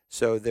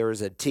 So there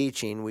is a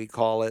teaching, we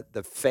call it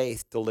the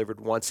faith delivered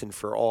once and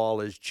for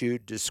all, as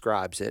Jude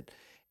describes it.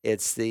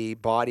 It's the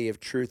body of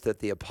truth that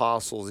the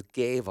apostles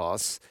gave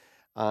us.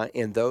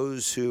 And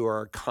those who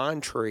are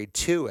contrary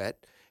to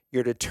it,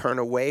 you're to turn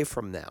away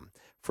from them.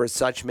 For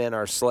such men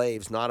are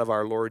slaves, not of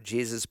our Lord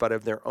Jesus, but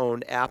of their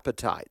own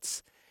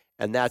appetites.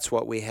 And that's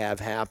what we have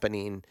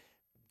happening.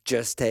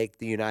 Just take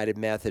the United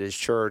Methodist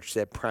Church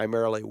that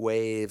primarily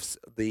waves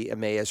the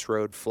Emmaus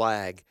Road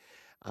flag.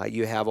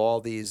 You have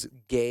all these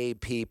gay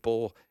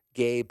people,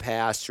 gay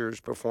pastors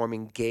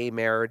performing gay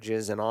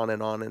marriages, and on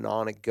and on and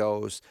on it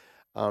goes.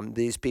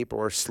 These people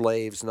are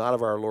slaves, not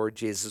of our Lord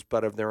Jesus,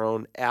 but of their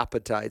own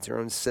appetites, their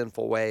own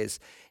sinful ways.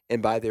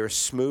 And by their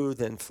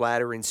smooth and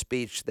flattering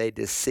speech, they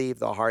deceive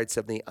the hearts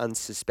of the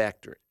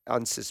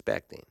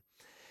unsuspecting.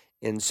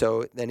 And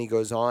so then he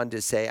goes on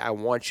to say, I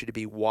want you to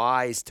be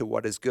wise to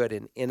what is good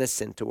and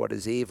innocent to what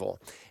is evil.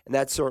 And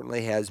that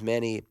certainly has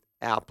many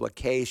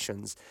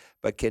applications,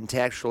 but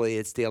contextually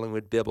it's dealing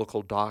with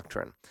biblical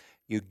doctrine.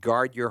 You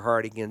guard your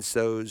heart against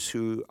those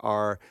who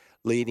are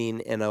leading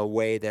in a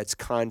way that's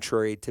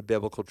contrary to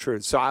biblical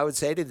truth. So I would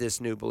say to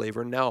this new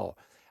believer, no.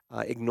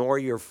 Ignore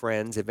your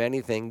friends. If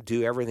anything,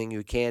 do everything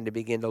you can to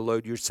begin to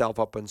load yourself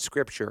up on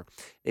Scripture.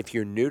 If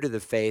you're new to the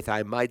faith,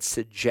 I might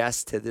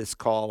suggest to this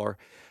caller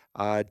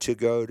to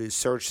go to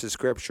Search the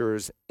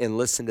Scriptures and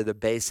listen to the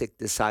Basic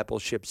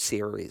Discipleship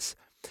series.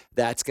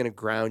 That's going to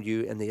ground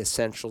you in the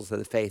essentials of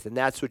the faith, and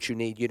that's what you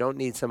need. You don't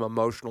need some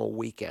emotional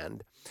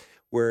weekend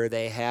where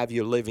they have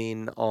you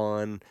living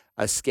on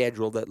a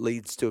schedule that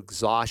leads to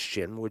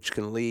exhaustion, which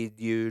can lead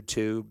you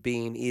to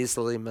being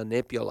easily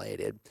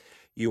manipulated.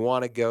 You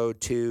want to go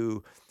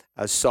to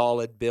a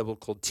solid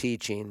biblical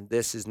teaching.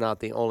 This is not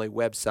the only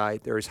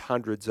website. There's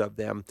hundreds of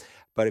them.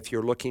 But if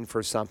you're looking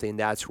for something,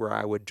 that's where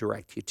I would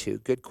direct you to.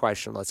 Good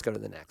question. Let's go to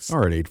the next. All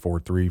right,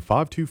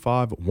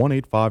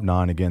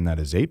 843-525-1859. Again, that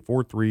is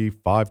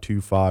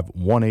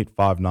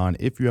 843-525-1859.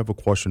 If you have a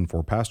question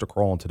for Pastor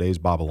Carl on today's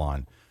Bible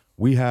Line.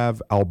 We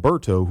have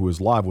Alberto, who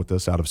is live with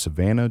us out of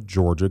Savannah,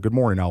 Georgia. Good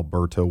morning,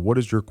 Alberto. What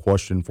is your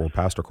question for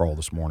Pastor Carl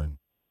this morning?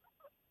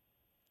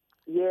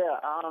 Yeah,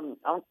 I'm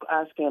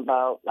asking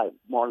about, like,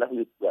 more or less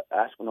you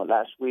asked me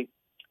last week.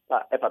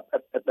 If a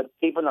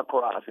thief on the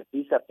cross, if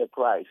he accepted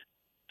Christ,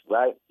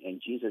 right, and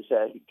Jesus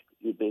said,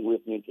 "You'll be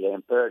with me today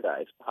in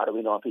paradise," how do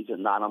we know if he's a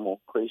non-animal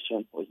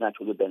Christian or he's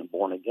naturally been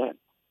born again?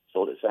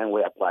 So the same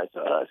way applies to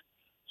us.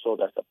 So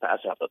does the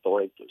pastor have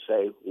authority to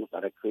say who's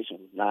not a Christian,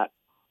 who's not,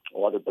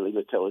 or the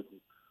believer tell us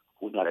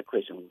who's not a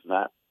Christian, who's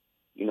not,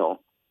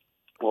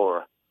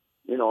 or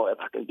if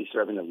I can be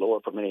serving the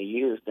Lord for many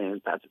years, then the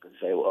pastor can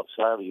say, "Well, I'm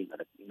sorry, you're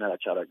not a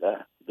child of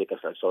God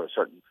because I saw a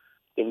certain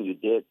thing you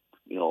did,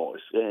 or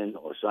sin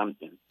or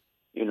something,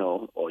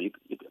 or you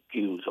could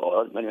accuse,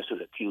 or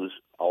ministers accuse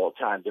all the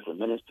time, different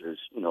ministers,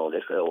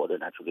 they say, oh, they're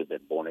not truly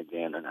been born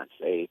again, they're not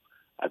saved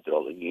after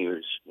all the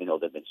years,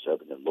 they've been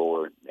serving the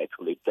Lord, they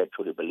truly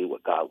believe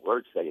what God's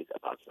word says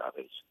about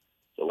salvation."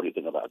 So what do you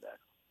think about that?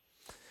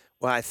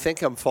 Well, I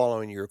think I'm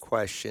following your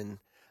question.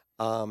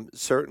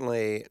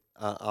 Certainly,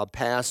 a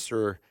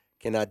pastor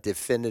cannot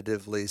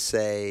definitively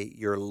say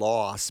you're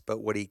lost, but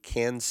what he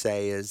can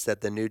say is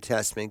that the New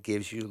Testament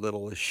gives you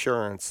little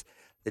assurance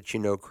that you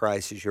know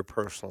Christ is your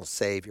personal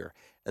Savior.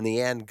 In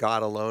the end,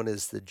 God alone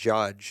is the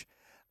judge,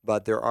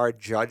 but there are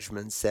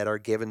judgments that are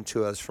given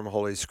to us from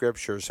Holy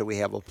Scripture, so we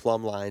have a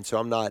plumb line. So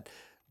I'm not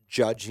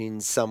judging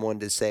someone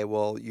to say,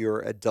 well,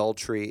 your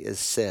adultery is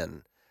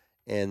sin.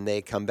 And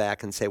they come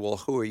back and say, well,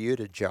 who are you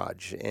to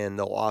judge? And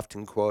they'll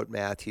often quote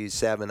Matthew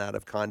 7 out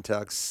of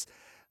context,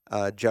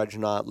 judge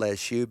not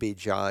lest you be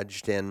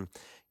judged. And,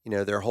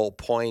 their whole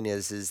point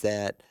is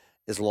that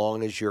as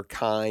long as you're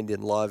kind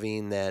and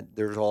loving, that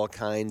there's all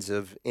kinds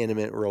of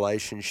intimate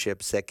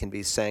relationships that can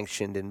be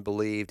sanctioned and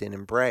believed and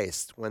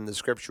embraced, when the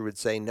Scripture would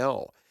say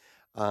no.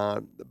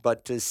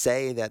 But to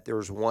say that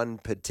there's one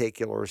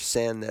particular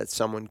sin that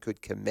someone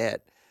could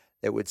commit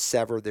that would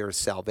sever their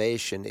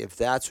salvation, if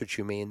that's what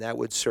you mean, that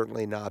would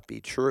certainly not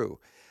be true,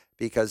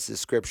 because the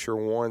Scripture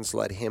warns,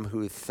 let him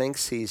who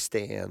thinks he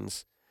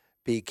stands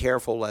be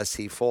careful lest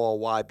he fall.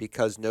 Why?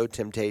 Because no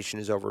temptation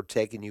is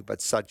overtaken you,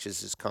 but such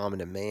as is common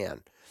to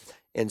man.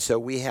 And so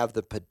we have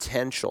the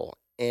potential,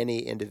 any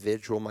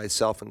individual,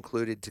 myself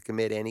included, to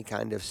commit any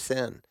kind of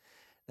sin.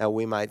 Now,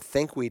 we might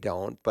think we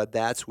don't, but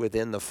that's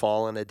within the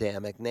fallen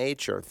Adamic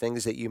nature,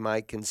 things that you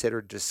might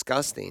consider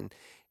disgusting.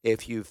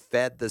 If you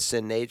fed the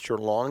sin nature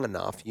long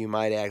enough, you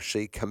might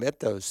actually commit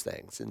those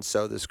things. And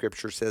so the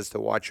Scripture says to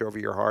watch over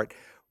your heart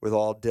with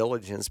all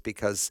diligence,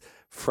 because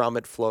from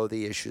it flow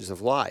the issues of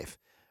life.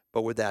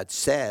 But with that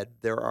said,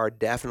 there are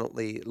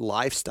definitely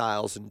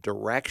lifestyles and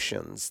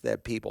directions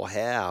that people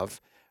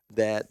have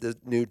that the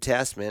New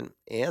Testament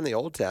and the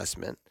Old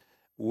Testament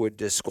would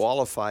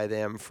disqualify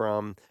them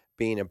from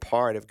being a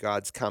part of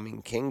God's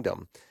coming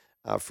kingdom.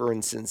 For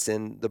instance,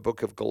 in the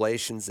book of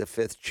Galatians, the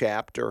 5th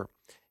chapter,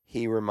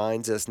 he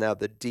reminds us, now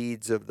the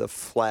deeds of the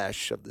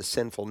flesh, of the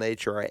sinful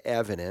nature, are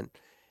evident,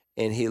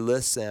 and he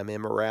lists them: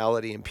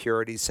 immorality,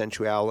 impurity,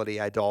 sensuality,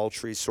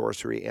 idolatry,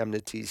 sorcery,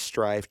 enmity,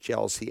 strife,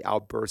 jealousy,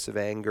 outbursts of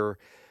anger,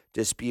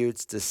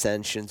 disputes,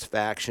 dissensions,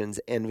 factions,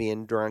 envy,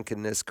 and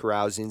drunkenness,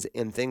 carousings,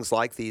 and things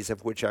like these,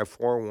 of which I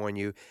forewarn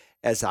you,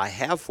 as I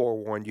have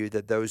forewarned you,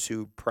 that those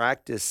who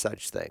practice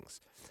such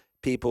things,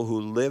 people who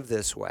live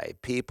this way,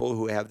 people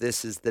who have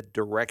this as the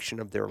direction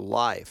of their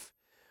life,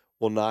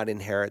 will not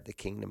inherit the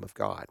kingdom of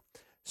God.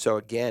 So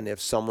again, if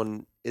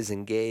someone is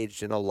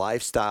engaged in a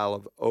lifestyle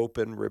of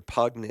open,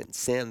 repugnant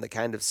sin, the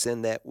kind of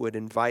sin that would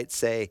invite,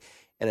 say,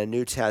 in a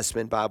New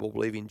Testament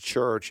Bible-believing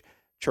church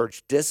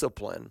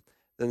discipline,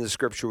 then the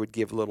Scripture would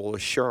give little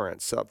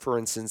assurance. For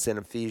instance, in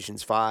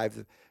Ephesians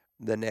 5,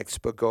 the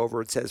next book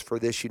over, it says, "For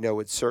this you know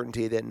with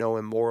certainty that no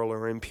immoral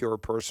or impure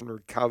person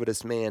or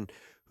covetous man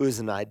who is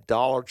an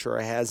idolater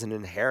has an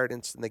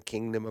inheritance in the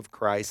kingdom of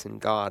Christ and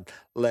God.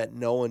 Let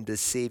no one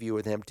deceive you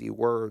with empty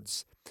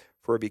words.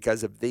 For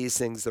because of these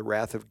things the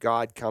wrath of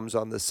God comes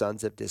on the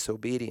sons of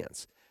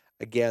disobedience."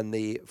 Again,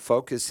 the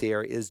focus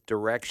here is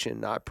direction,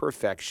 not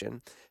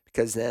perfection,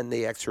 because then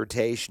the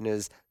exhortation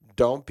is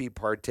don't be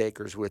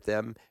partakers with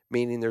them,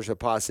 meaning there's a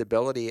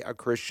possibility a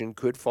Christian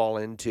could fall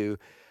into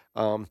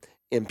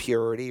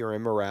impurity or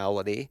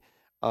immorality.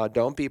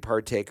 Don't be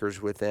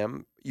partakers with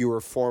them. You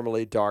were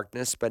formerly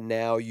darkness, but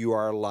now you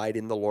are light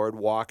in the Lord.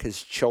 Walk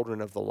as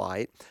children of the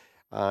light.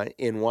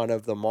 In one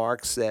of the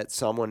marks that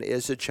someone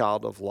is a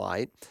child of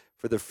light,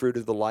 for the fruit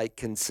of the light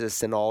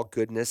consists in all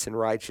goodness and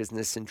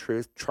righteousness and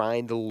truth,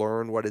 trying to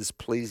learn what is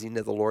pleasing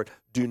to the Lord.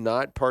 Do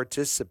not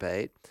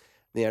participate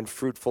in the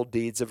unfruitful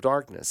deeds of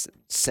darkness.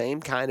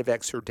 Same kind of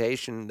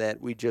exhortation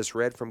that we just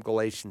read from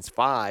Galatians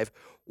 5.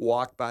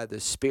 Walk by the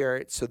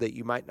Spirit so that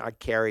you might not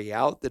carry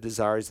out the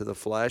desires of the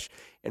flesh.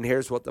 And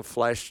here's what the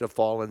flesh, the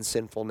fallen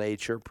sinful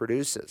nature,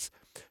 produces.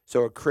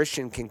 So a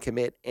Christian can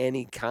commit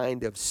any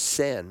kind of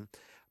sin,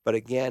 but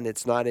again,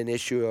 it's not an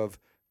issue of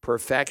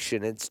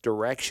perfection, it's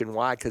direction.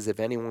 Why? Because if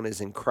anyone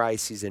is in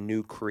Christ, he's a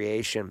new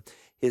creation.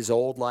 His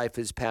old life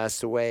has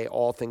passed away,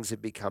 all things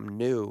have become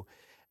new.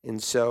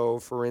 And so,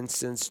 for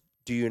instance,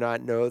 do you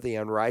not know the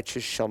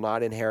unrighteous shall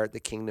not inherit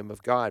the kingdom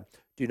of God?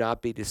 Do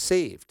not be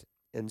deceived.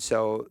 And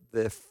so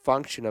the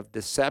function of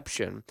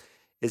deception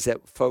is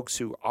that folks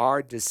who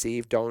are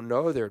deceived don't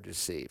know they're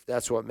deceived.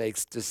 That's what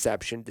makes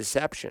deception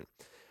deception.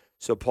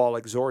 So Paul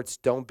exhorts,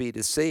 don't be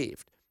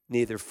deceived.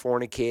 Neither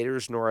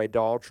fornicators, nor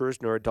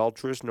idolaters, nor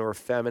adulterers, nor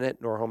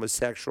effeminate, nor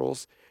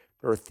homosexuals,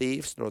 nor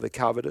thieves, nor the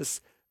covetous,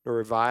 nor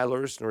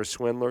revilers, nor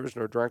swindlers,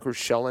 nor drunkards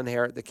shall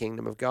inherit the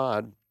kingdom of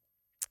God.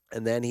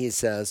 And then he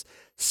says,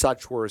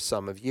 such were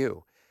some of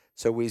you.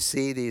 So we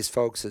see these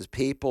folks as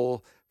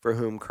people for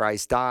whom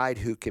Christ died,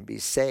 who can be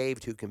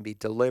saved, who can be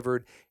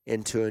delivered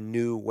into a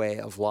new way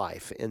of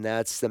life. And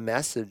that's the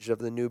message of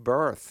the new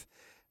birth,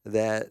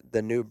 that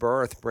the new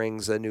birth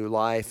brings a new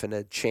life and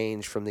a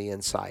change from the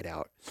inside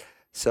out.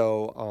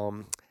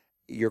 So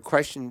your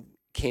question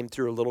came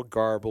through a little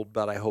garbled,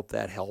 but I hope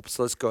that helps.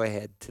 Let's go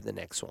ahead to the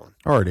next one.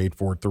 All right,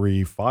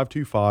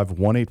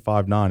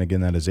 843-525-1859.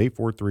 Again, that is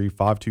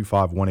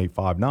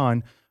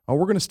 843-525-1859.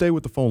 We're going to stay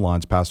with the phone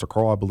lines, Pastor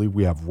Carl. I believe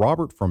we have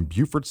Robert from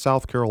Beaufort,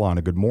 South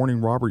Carolina. Good morning,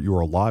 Robert. You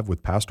are live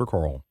with Pastor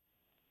Carl.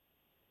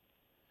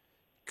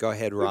 Go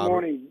ahead, Robert. Good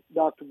morning,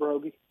 Dr.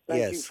 Brogy.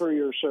 Thank you for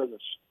your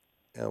service.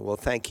 Well,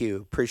 thank you.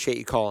 Appreciate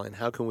you calling.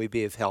 How can we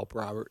be of help,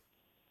 Robert?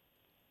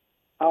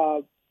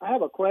 I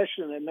have a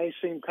question that may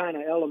seem kind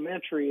of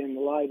elementary in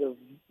the light of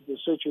the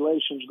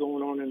situations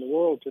going on in the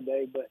world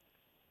today, but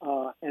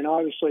and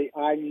obviously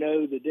I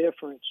know the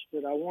difference,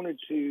 but I wanted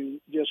to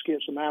just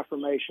get some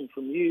affirmation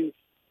from you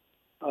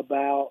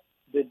about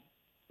the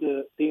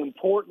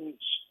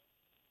importance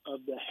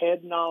of the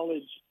head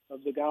knowledge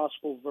of the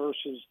gospel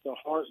versus the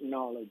heart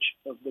knowledge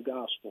of the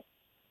gospel.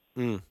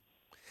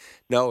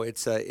 No,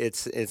 it's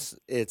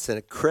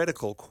a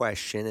critical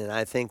question, and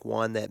I think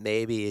one that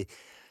maybe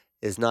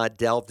is not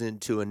delved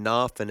into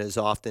enough and is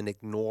often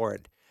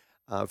ignored.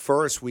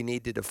 First, we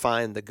need to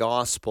define the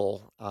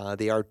gospel,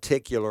 the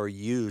articular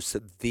use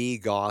of the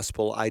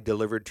gospel. I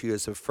delivered to you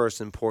as of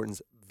first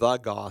importance the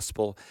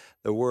gospel.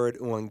 The word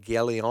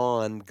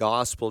evangelion,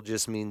 gospel,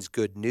 just means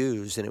good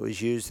news, and it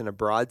was used in a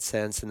broad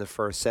sense in the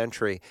first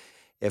century.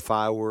 If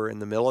I were in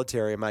the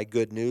military, my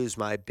good news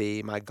might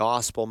be, my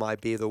gospel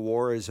might be the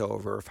war is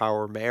over. If I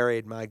were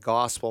married, my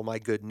gospel, my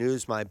good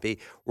news might be,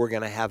 we're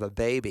going to have a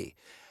baby.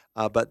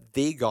 But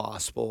the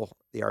gospel,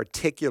 the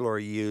articular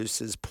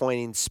use, is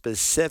pointing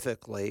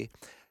specifically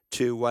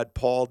to what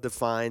Paul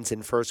defines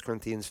in 1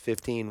 Corinthians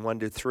 15,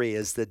 1-3,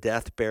 as the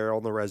death, burial,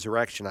 and the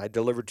resurrection. I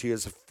delivered to you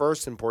as of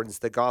first importance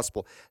the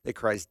gospel, that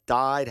Christ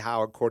died,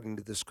 how? According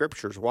to the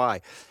Scriptures.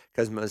 Why?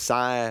 Because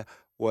Messiah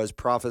was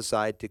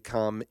prophesied to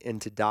come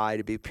and to die,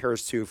 to be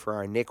pierced through for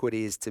our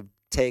iniquities, to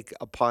take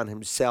upon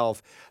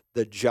himself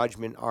the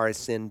judgment our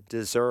sin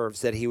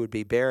deserves, that he would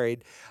be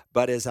buried.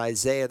 But as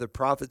Isaiah the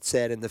prophet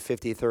said in the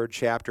 53rd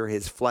chapter,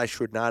 his flesh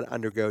would not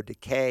undergo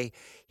decay.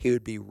 He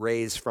would be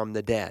raised from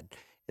the dead.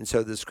 And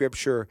so the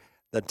Scripture,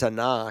 the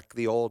Tanakh,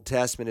 the Old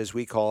Testament as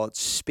we call it,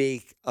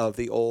 speak of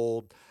the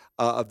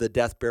of the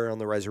death, burial,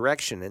 and the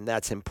resurrection. And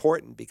that's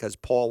important because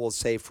Paul will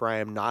say, for I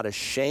am not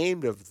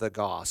ashamed of the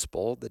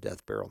gospel, the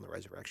death, burial, and the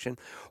resurrection.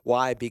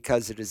 Why?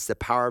 Because it is the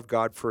power of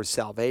God for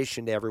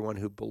salvation to everyone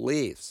who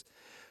believes.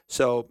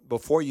 So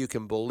before you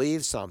can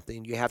believe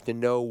something, you have to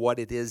know what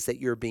it is that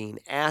you're being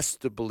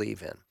asked to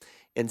believe in.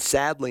 And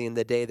sadly, in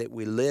the day that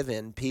we live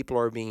in, people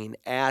are being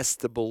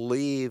asked to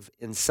believe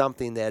in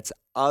something that's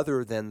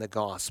other than the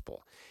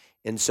gospel.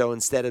 And so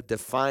instead of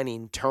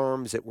defining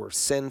terms that were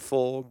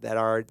sinful, that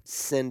our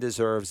sin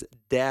deserves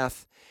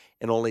death,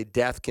 and only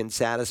death can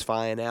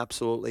satisfy an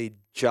absolutely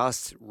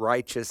just,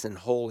 righteous, and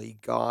holy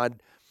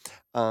God,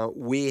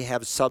 we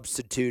have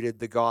substituted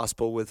the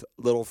gospel with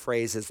little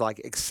phrases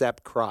like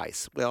accept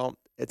Christ. Well,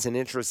 it's an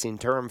interesting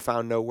term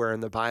found nowhere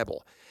in the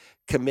Bible.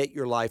 Commit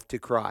your life to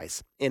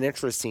Christ. An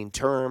interesting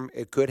term.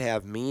 It could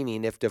have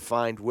meaning if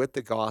defined with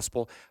the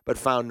gospel, but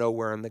found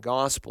nowhere in the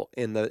gospel,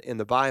 in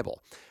the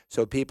Bible.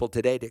 So people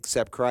today, to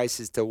accept Christ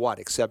is to what?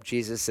 Accept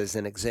Jesus as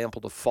an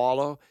example to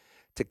follow.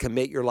 To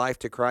commit your life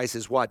to Christ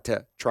is what?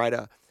 To try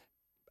to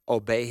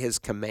obey his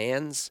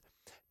commands.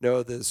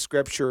 No, the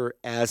Scripture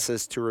asks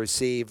us to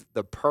receive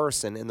the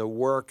person and the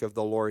work of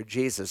the Lord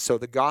Jesus. So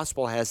the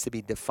gospel has to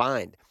be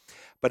defined.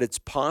 But it's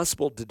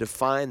possible to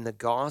define the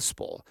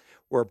gospel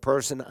where a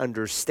person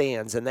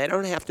understands, and they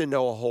don't have to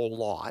know a whole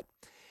lot.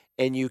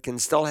 And you can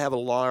still have a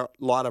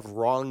lot of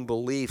wrong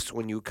beliefs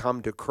when you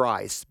come to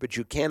Christ, but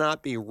you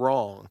cannot be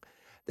wrong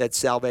that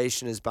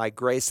salvation is by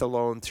grace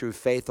alone, through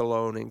faith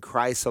alone, in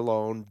Christ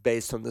alone,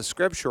 based on the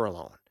Scripture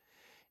alone.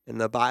 And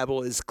the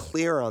Bible is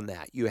clear on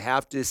that. You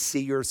have to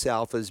see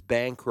yourself as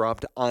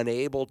bankrupt,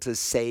 unable to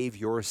save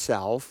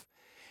yourself,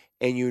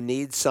 and you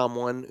need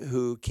someone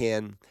who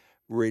can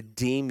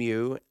redeem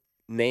you,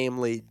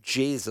 namely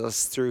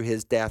Jesus, through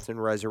his death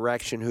and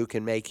resurrection, who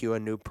can make you a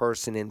new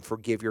person and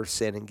forgive your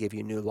sin and give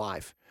you new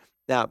life.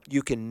 Now,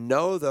 you can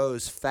know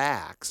those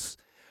facts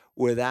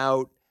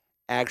without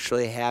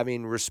actually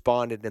having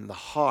responded in the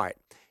heart.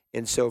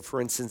 And so,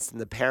 for instance, in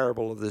the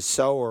parable of the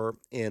sower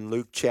in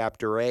Luke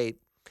chapter 8,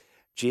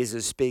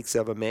 Jesus speaks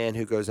of a man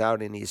who goes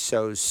out and he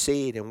sows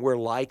seed, and we're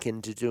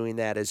likened to doing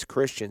that as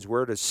Christians.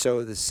 We're to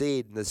sow the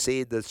seed, and the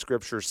seed, the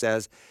Scripture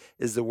says,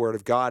 is the Word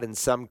of God. And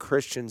some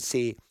Christians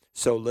see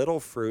so little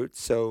fruit,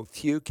 so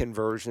few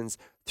conversions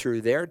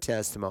through their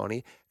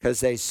testimony because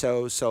they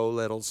sow so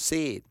little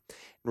seed.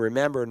 And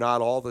remember,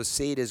 not all the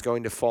seed is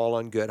going to fall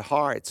on good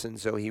hearts, and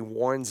so he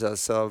warns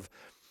us of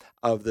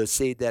the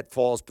seed that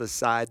falls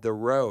beside the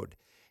road.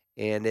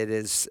 And it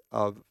is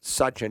of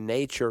such a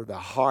nature, the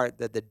heart,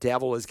 that the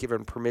devil is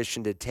given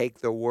permission to take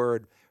the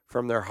word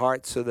from their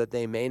heart so that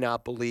they may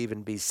not believe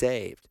and be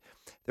saved.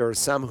 There are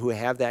some who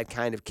have that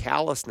kind of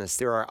callousness.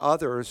 There are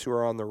others who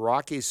are on the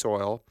rocky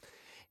soil,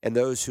 and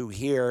those who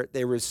hear,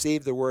 they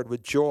receive the word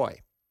with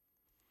joy.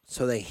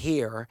 So they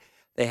hear,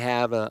 they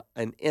have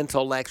an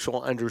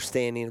intellectual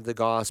understanding of the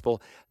gospel.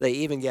 They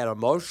even get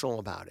emotional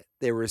about it.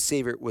 They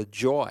receive it with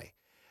joy.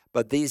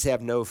 But these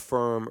have no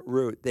firm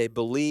root. They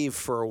believe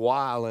for a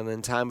while and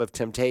in time of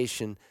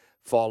temptation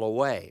fall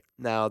away.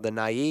 Now, the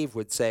naive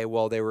would say,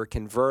 well, they were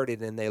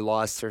converted and they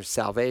lost their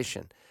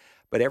salvation.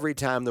 But every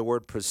time the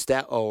word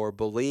pisteo or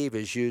believe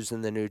is used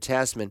in the New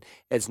Testament,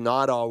 it's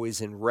not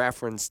always in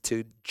reference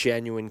to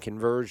genuine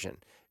conversion.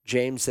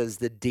 James says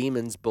the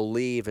demons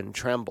believe and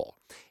tremble.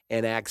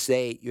 In Acts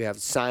 8, you have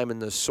Simon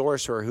the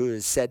sorcerer who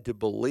is said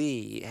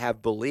to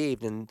have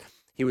believed, and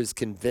he was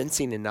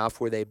convincing enough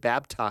where they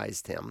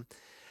baptized him.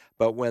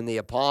 But when the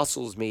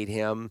apostles meet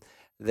him,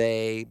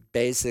 they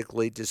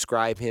basically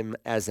describe him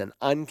as an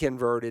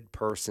unconverted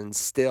person,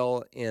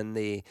 still in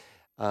the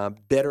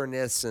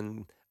bitterness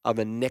and of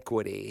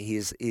iniquity.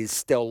 He's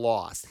still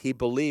lost. He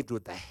believed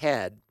with the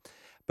head,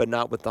 but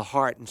not with the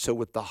heart. And so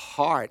with the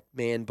heart,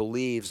 man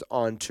believes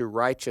unto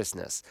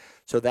righteousness.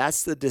 So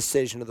that's the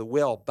decision of the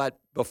will. But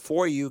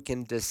before you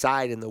can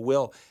decide in the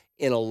will,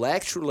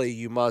 intellectually,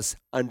 you must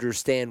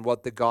understand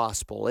what the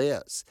gospel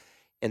is.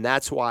 And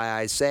that's why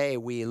I say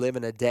we live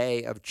in a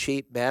day of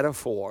cheap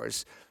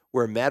metaphors,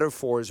 where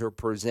metaphors are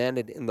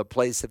presented in the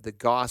place of the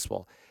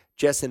gospel.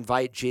 Just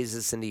invite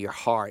Jesus into your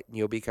heart and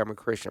you'll become a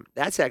Christian.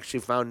 That's actually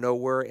found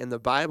nowhere in the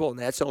Bible, and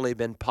that's only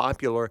been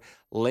popular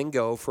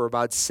lingo for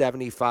about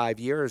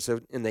 75 years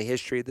in the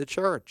history of the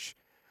church.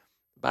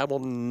 The Bible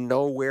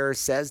nowhere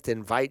says to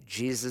invite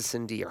Jesus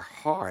into your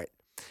heart.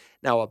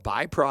 Now, a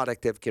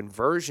byproduct of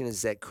conversion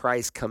is that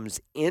Christ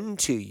comes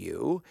into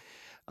you.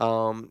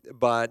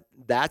 But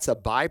that's a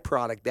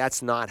byproduct.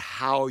 That's not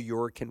how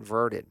you're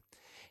converted.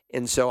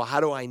 And so how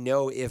do I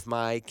know if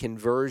my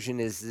conversion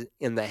is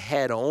in the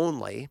head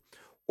only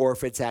or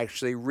if it's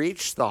actually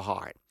reached the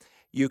heart?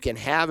 You can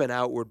have an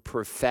outward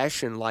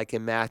profession like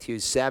in Matthew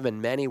 7.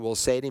 Many will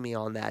say to me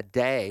on that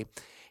day,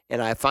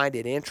 and I find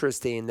it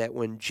interesting that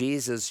when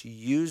Jesus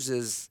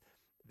uses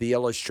the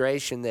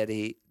illustration that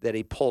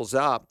he pulls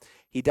up,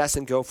 he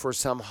doesn't go for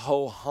some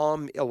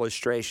ho-hum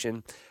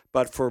illustration,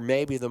 but for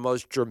maybe the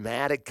most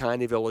dramatic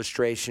kind of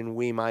illustration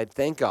we might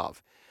think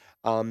of.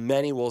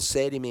 Many will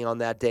say to me on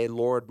that day,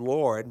 Lord,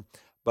 Lord,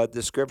 but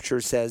the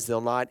Scripture says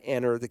they'll not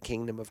enter the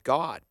kingdom of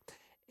God.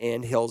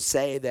 And he'll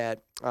say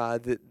that,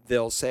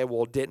 they'll say,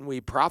 well, didn't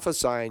we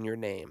prophesy in your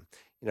name?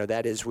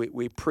 That is,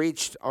 we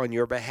preached on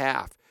your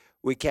behalf.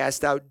 We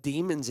cast out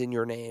demons in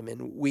your name,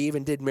 and we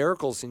even did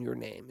miracles in your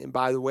name. And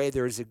by the way,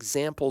 there's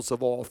examples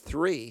of all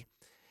three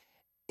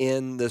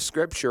in the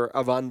Scripture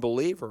of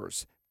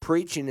unbelievers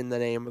preaching in the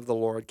name of the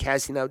Lord,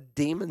 casting out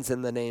demons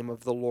in the name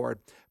of the Lord,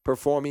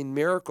 performing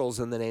miracles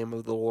in the name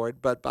of the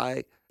Lord, but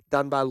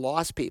done by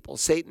lost people.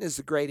 Satan is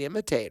a great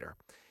imitator,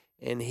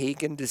 and he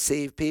can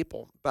deceive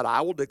people. But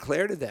I will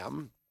declare to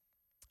them,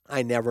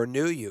 I never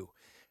knew you.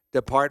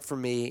 Depart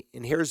from me,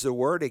 and here's the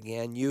word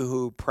again, you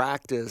who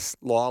practice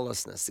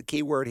lawlessness. The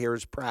key word here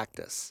is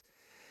practice,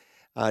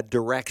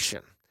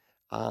 direction.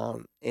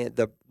 And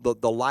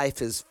the life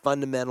has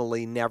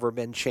fundamentally never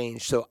been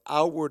changed. So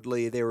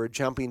outwardly, they were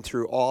jumping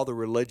through all the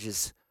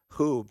religious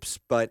hoops,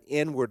 but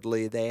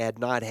inwardly, they had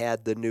not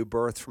had the new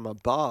birth from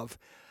above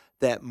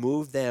that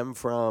moved them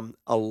from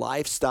a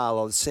lifestyle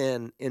of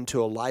sin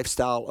into a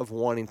lifestyle of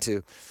wanting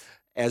to,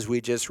 as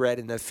we just read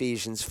in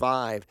Ephesians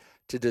 5,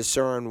 to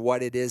discern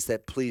what it is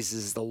that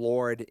pleases the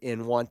Lord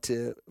and want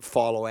to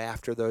follow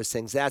after those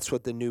things. That's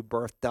what the new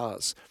birth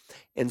does.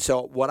 And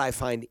so what I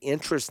find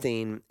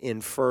interesting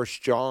in 1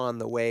 John,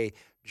 the way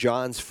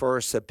John's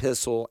first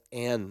epistle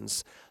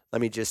ends,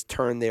 let me just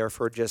turn there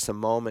for just a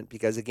moment,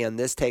 because again,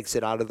 this takes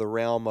it out of the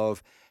realm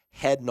of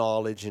head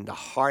knowledge into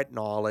heart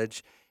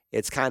knowledge.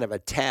 It's kind of a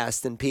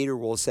test, and Peter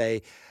will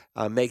say,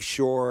 make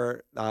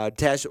sure,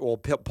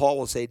 Paul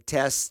will say,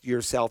 test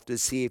yourself to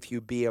see if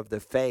you be of the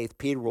faith.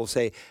 Peter will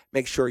say,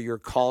 make sure your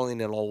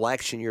calling and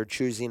election you're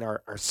choosing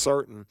are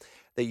certain,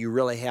 that you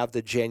really have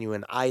the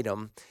genuine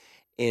item.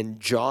 And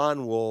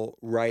John will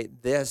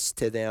write this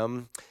to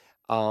them,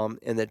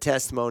 and the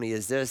testimony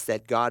is this,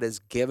 that God has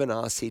given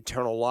us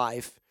eternal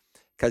life,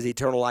 because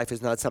eternal life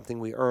is not something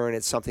we earn,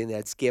 it's something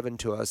that's given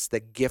to us. The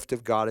gift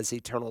of God is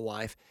eternal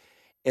life.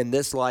 And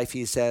this life,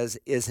 he says,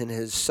 is in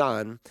his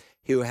Son.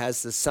 He who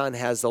has the Son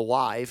has the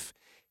life.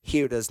 He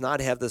who does not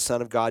have the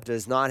Son of God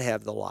does not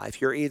have the life.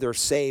 You're either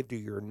saved or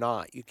you're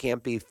not. You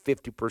can't be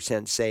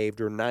 50% saved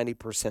or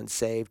 90%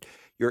 saved.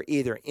 You're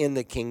either in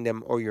the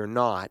kingdom or you're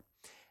not.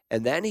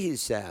 And then he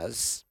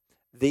says,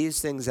 these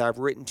things I've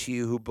written to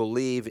you who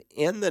believe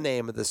in the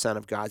name of the Son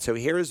of God. So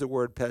here's the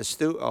word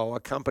pisteuo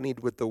accompanied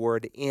with the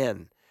word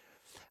in.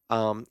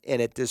 And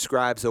it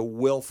describes a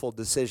willful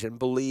decision.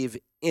 Believe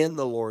in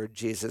the Lord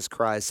Jesus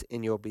Christ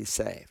and you'll be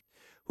saved.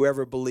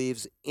 Whoever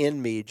believes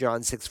in me,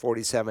 John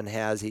 6:47,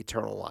 has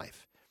eternal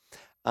life.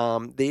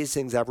 These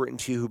things I've written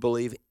to you who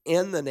believe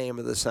in the name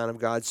of the Son of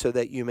God, so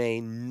that you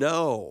may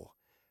know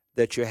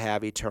that you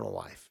have eternal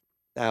life.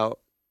 Now,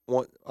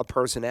 a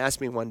person asked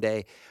me one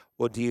day,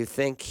 well, do you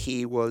think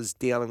he was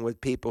dealing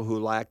with people who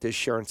lacked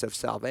assurance of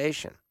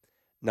salvation?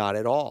 Not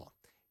at all.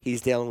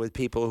 He's dealing with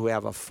people who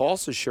have a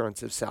false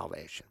assurance of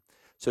salvation.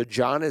 So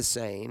John is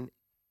saying,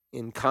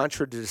 in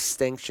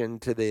contradistinction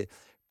to the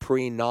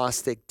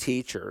pre-Gnostic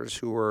teachers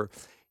who were,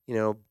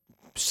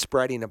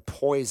 spreading a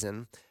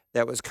poison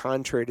that was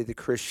contrary to the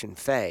Christian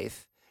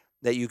faith,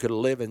 that you could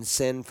live in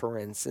sin, for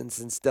instance,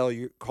 and still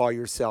call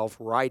yourself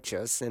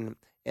righteous and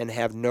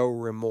have no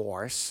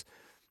remorse.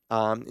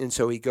 And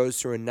so he goes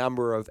through a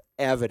number of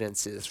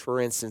evidences. For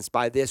instance,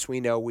 by this we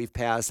know we've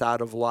passed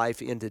out of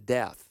life into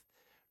death.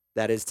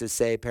 That is to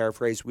say,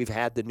 paraphrase, we've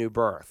had the new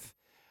birth.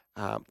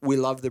 We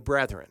love the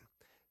brethren.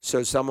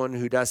 So someone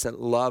who doesn't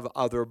love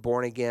other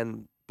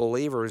born-again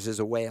believers as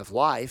a way of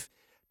life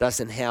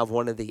doesn't have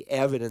one of the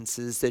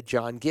evidences that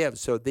John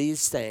gives. So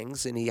these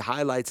things, and he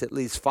highlights at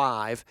least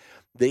 5,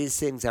 these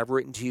things I've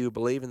written to you,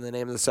 believe in the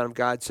name of the Son of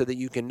God, so that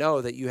you can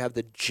know that you have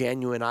the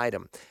genuine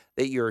item,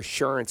 that your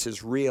assurance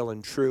is real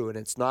and true, and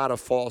it's not a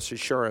false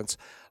assurance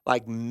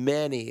like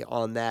many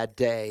on that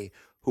day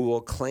who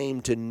will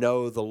claim to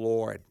know the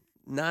Lord.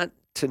 Not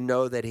to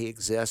know that he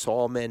exists.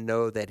 All men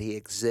know that he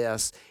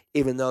exists.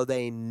 Even though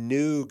they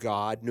knew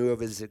God, knew of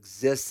his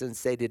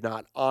existence, they did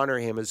not honor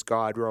him as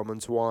God,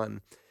 Romans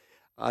 1.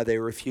 They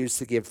refused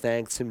to give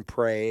thanks and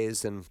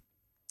praise, and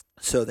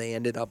so they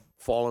ended up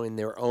following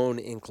their own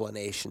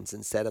inclinations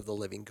instead of the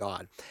living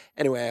God.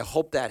 Anyway, I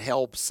hope that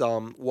helps.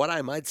 What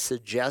I might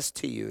suggest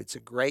to you, it's a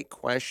great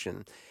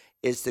question,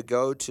 is to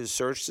go to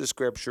Search the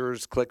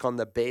Scriptures, click on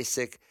the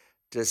Basic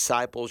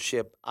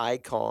Discipleship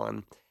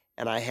icon,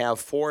 and I have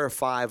 4 or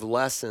 5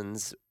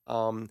 lessons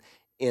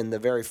in the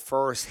very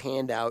first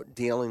handout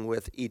dealing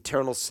with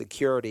eternal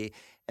security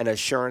and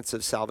assurance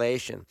of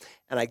salvation.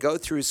 And I go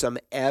through some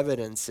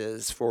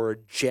evidences for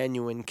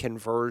genuine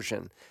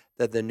conversion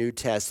that the New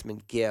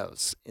Testament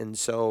gives. And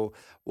so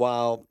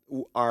while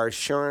our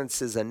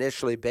assurance is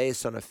initially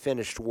based on a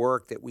finished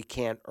work that we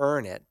can't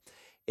earn it,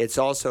 it's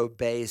also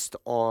based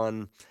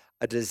on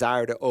a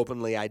desire to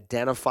openly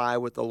identify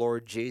with the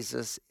Lord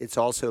Jesus. It's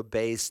also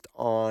based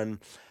on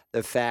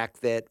the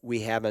fact that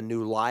we have a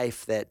new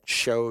life that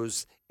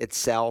shows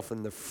itself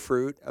in the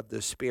fruit of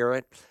the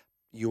Spirit.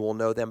 You will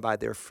know them by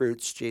their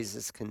fruits,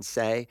 Jesus can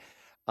say.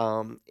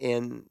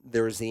 And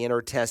there's the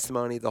inner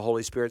testimony of the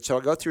Holy Spirit. So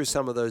I'll go through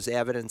some of those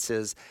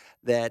evidences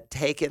that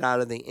take it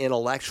out of the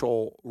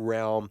intellectual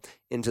realm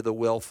into the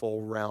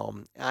willful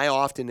realm. I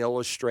often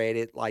illustrate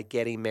it like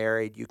getting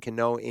married. You can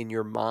know in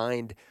your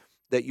mind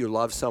that you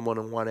love someone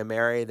and want to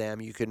marry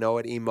them. You can know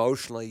it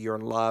emotionally, you're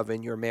in love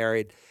and you're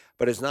married.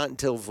 But it's not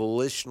until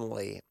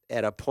volitionally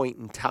at a point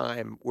in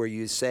time where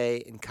you say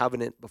in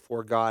covenant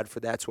before God,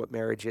 for that's what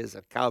marriage is,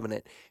 a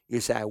covenant,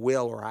 you say I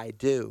will or I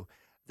do,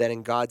 that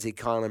in God's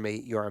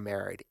economy you are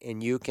married.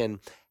 And you can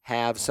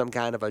have some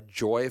kind of a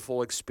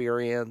joyful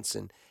experience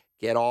and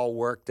get all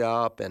worked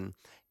up and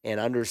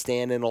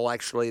understand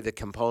intellectually the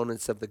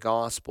components of the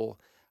gospel.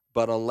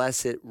 But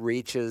unless it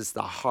reaches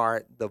the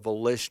heart, the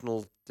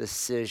volitional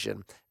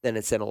decision, then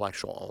it's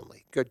intellectual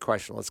only. Good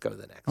question. Let's go to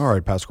the next. All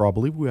right, Pastor, I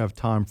believe we have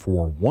time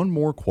for one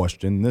more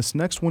question. This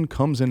next one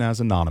comes in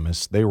as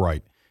anonymous. They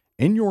write,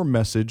 in your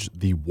message,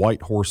 The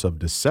White Horse of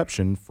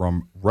Deception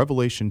from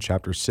Revelation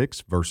chapter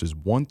 6, verses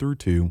 1 through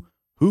 2,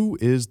 who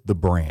is the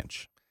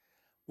branch?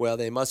 Well,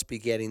 they must be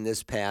getting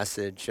this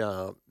passage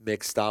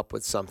mixed up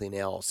with something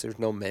else. There's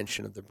no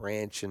mention of the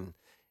branch in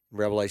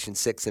Revelation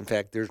 6, in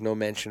fact, there's no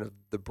mention of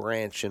the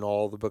branch in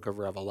all the book of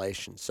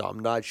Revelation, so I'm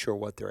not sure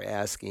what they're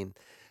asking.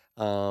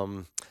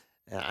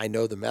 I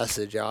know the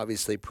message, I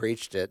obviously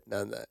preached it.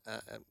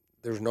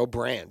 There's no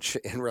branch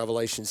in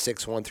Revelation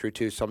 6, 1 through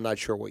 2, so I'm not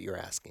sure what you're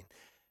asking.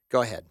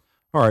 Go ahead.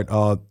 All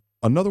right.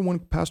 Another one,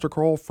 Pastor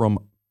Carl, from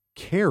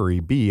Carrie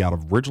B. out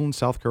of Ridgeland,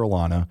 South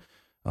Carolina.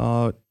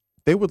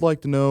 They would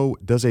like to know,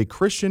 does a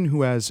Christian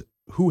who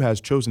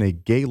has chosen a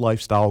gay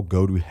lifestyle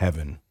go to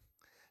heaven?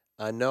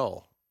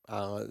 No.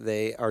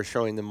 They are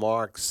showing the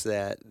marks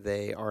that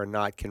they are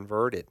not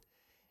converted.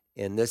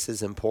 And this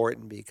is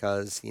important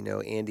because,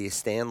 Andy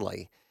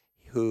Stanley,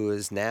 who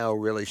has now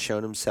really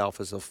shown himself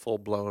as a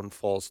full-blown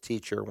false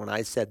teacher. When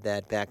I said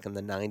that back in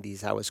the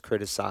 90s, I was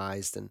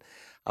criticized and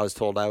I was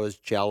told I was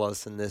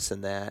jealous and this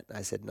and that.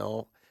 I said,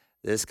 no,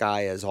 this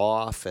guy is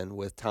off. And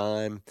with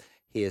time,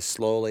 he has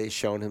slowly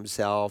shown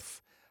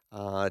himself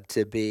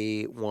to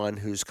be one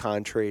who's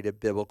contrary to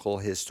biblical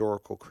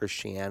historical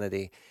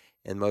Christianity.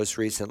 And most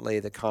recently,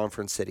 the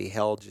conference that he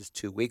held just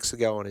 2 weeks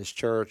ago in his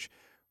church,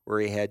 where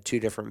he had two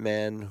different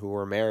men who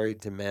were married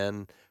to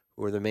men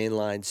who were the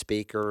mainline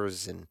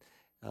speakers. And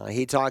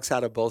he talks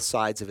out of both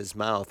sides of his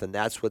mouth, and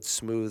that's what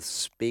smooth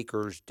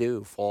speakers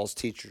do, false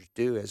teachers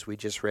do, as we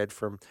just read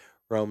from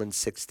Romans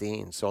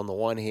 16. So on the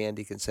one hand,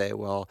 he can say,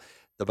 well,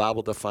 the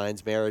Bible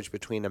defines marriage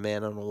between a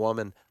man and a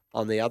woman.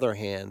 On the other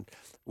hand,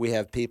 we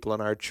have people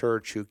in our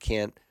church who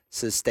can't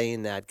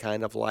sustain that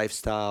kind of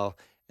lifestyle,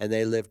 and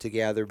they live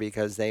together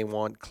because they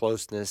want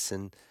closeness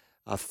and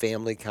a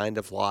family kind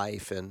of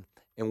life, and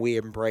we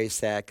embrace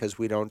that because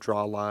we don't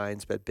draw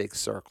lines but big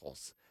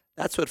circles.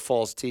 That's what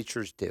false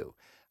teachers do.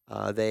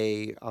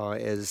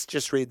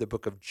 Just read the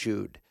book of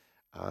Jude.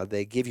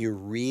 They give you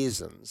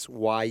reasons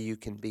why you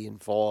can be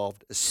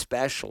involved,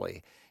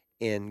 especially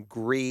in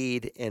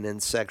greed and in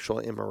sexual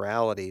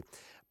immorality.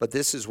 But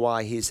this is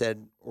why he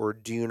said, or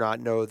do you not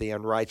know the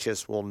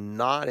unrighteous will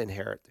not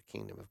inherit the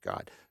kingdom of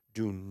God?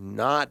 Do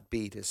not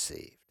be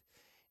deceived.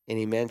 And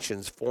he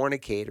mentions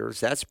fornicators.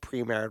 That's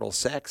premarital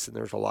sex, and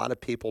there's a lot of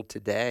people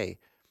today.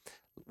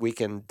 We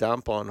can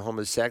dump on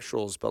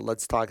homosexuals, but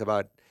let's talk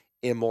about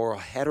immoral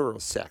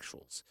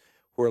heterosexuals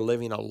who are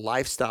living a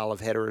lifestyle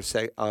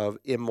of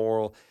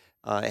immoral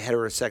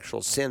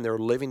heterosexual sin. They're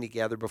living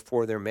together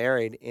before they're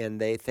married, and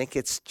they think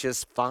it's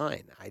just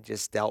fine. I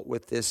just dealt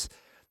with this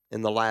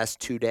in the last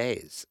 2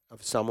 days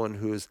of someone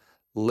who's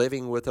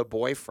living with a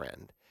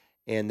boyfriend,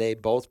 and they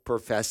both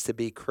profess to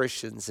be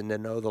Christians and to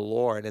know the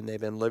Lord, and they've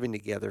been living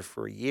together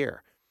for a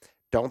year.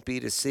 Don't be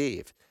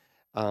deceived.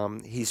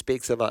 He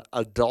speaks of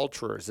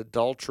adulterers.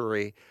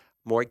 Adultery,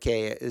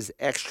 moicheia, is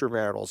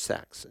extramarital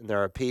sex. And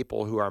there are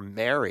people who are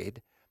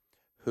married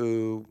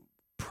who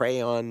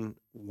prey on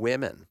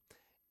women,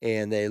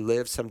 and they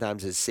live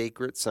sometimes as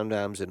secret,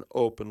 sometimes an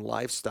open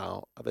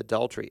lifestyle of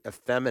adultery,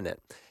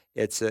 effeminate.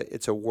 It's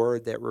a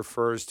word that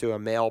refers to a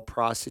male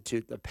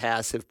prostitute, the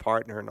passive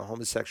partner in a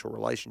homosexual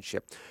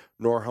relationship,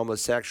 nor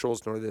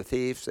homosexuals, nor the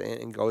thieves,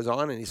 and goes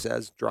on, and he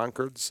says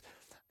drunkards,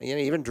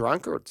 even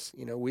drunkards.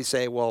 We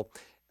say, well,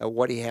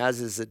 what he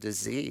has is a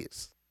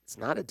disease. It's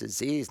not a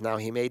disease. Now,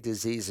 he may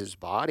disease his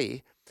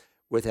body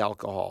with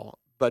alcohol,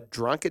 but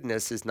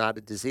drunkenness is not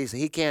a disease.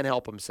 He can't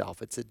help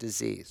himself. It's a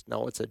disease.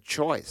 No, it's a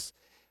choice.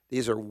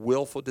 These are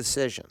willful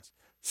decisions.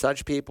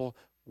 Such people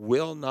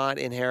will not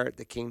inherit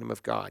the kingdom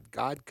of God.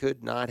 God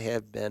could not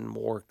have been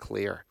more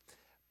clear.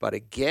 But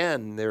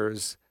again,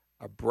 there's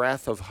a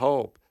breath of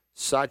hope.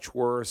 Such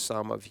were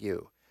some of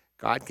you.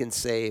 God can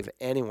save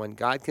anyone.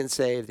 God can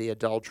save the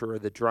adulterer,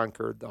 the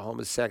drunkard, the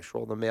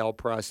homosexual, the male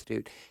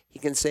prostitute. He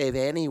can save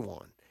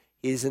anyone.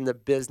 He's in the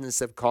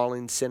business of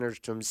calling sinners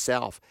to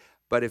himself.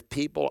 But if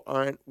people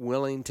aren't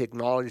willing to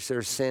acknowledge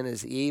their sin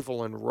as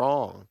evil and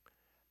wrong,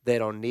 they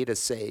don't need a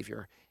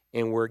Savior.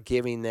 And we're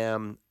giving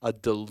them a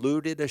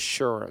diluted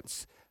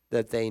assurance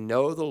that they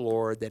know the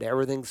Lord, that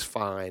everything's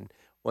fine,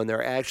 when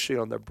they're actually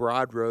on the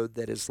broad road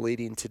that is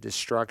leading to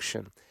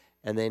destruction.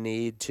 And they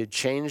need to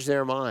change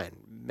their mind.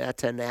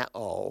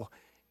 Metanao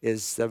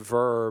is the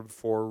verb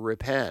for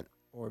repent,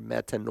 or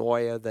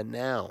metanoia, the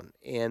noun.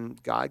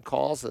 And God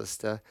calls us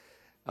to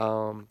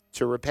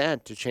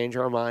repent, to change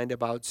our mind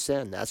about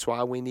sin. That's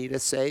why we need a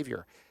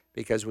Savior,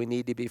 because we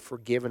need to be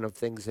forgiven of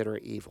things that are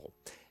evil.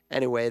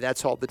 Anyway,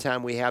 that's all the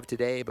time we have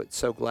today, but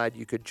so glad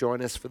you could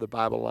join us for the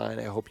Bible Line.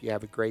 I hope you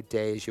have a great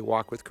day as you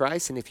walk with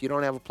Christ. And if you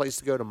don't have a place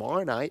to go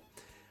tomorrow night,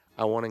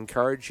 I want to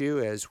encourage you,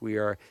 as we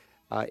are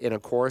in a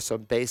course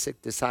on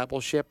basic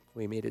discipleship.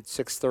 We meet at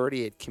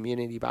 6:30 at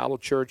Community Bible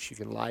Church. You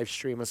can live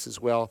stream us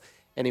as well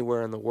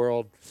anywhere in the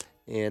world.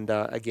 And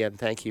again,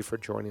 thank you for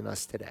joining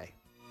us today.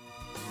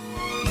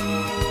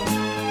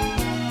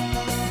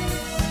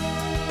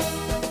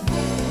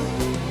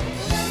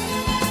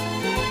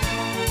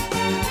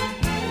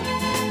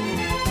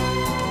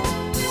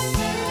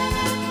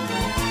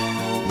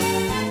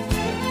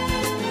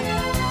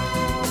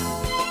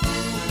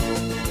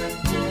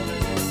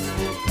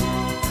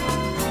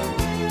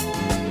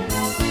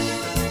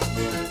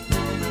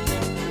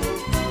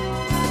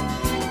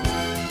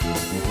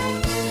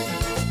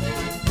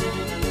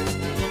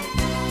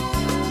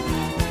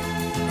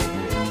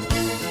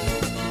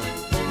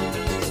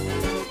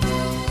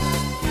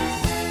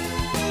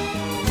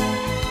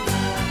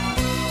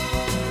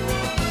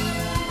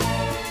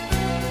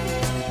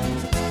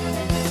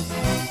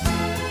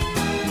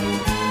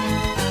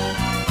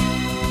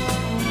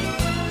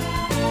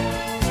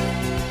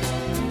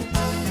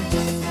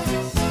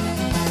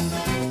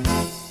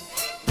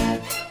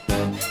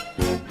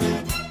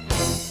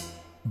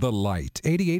 light. 88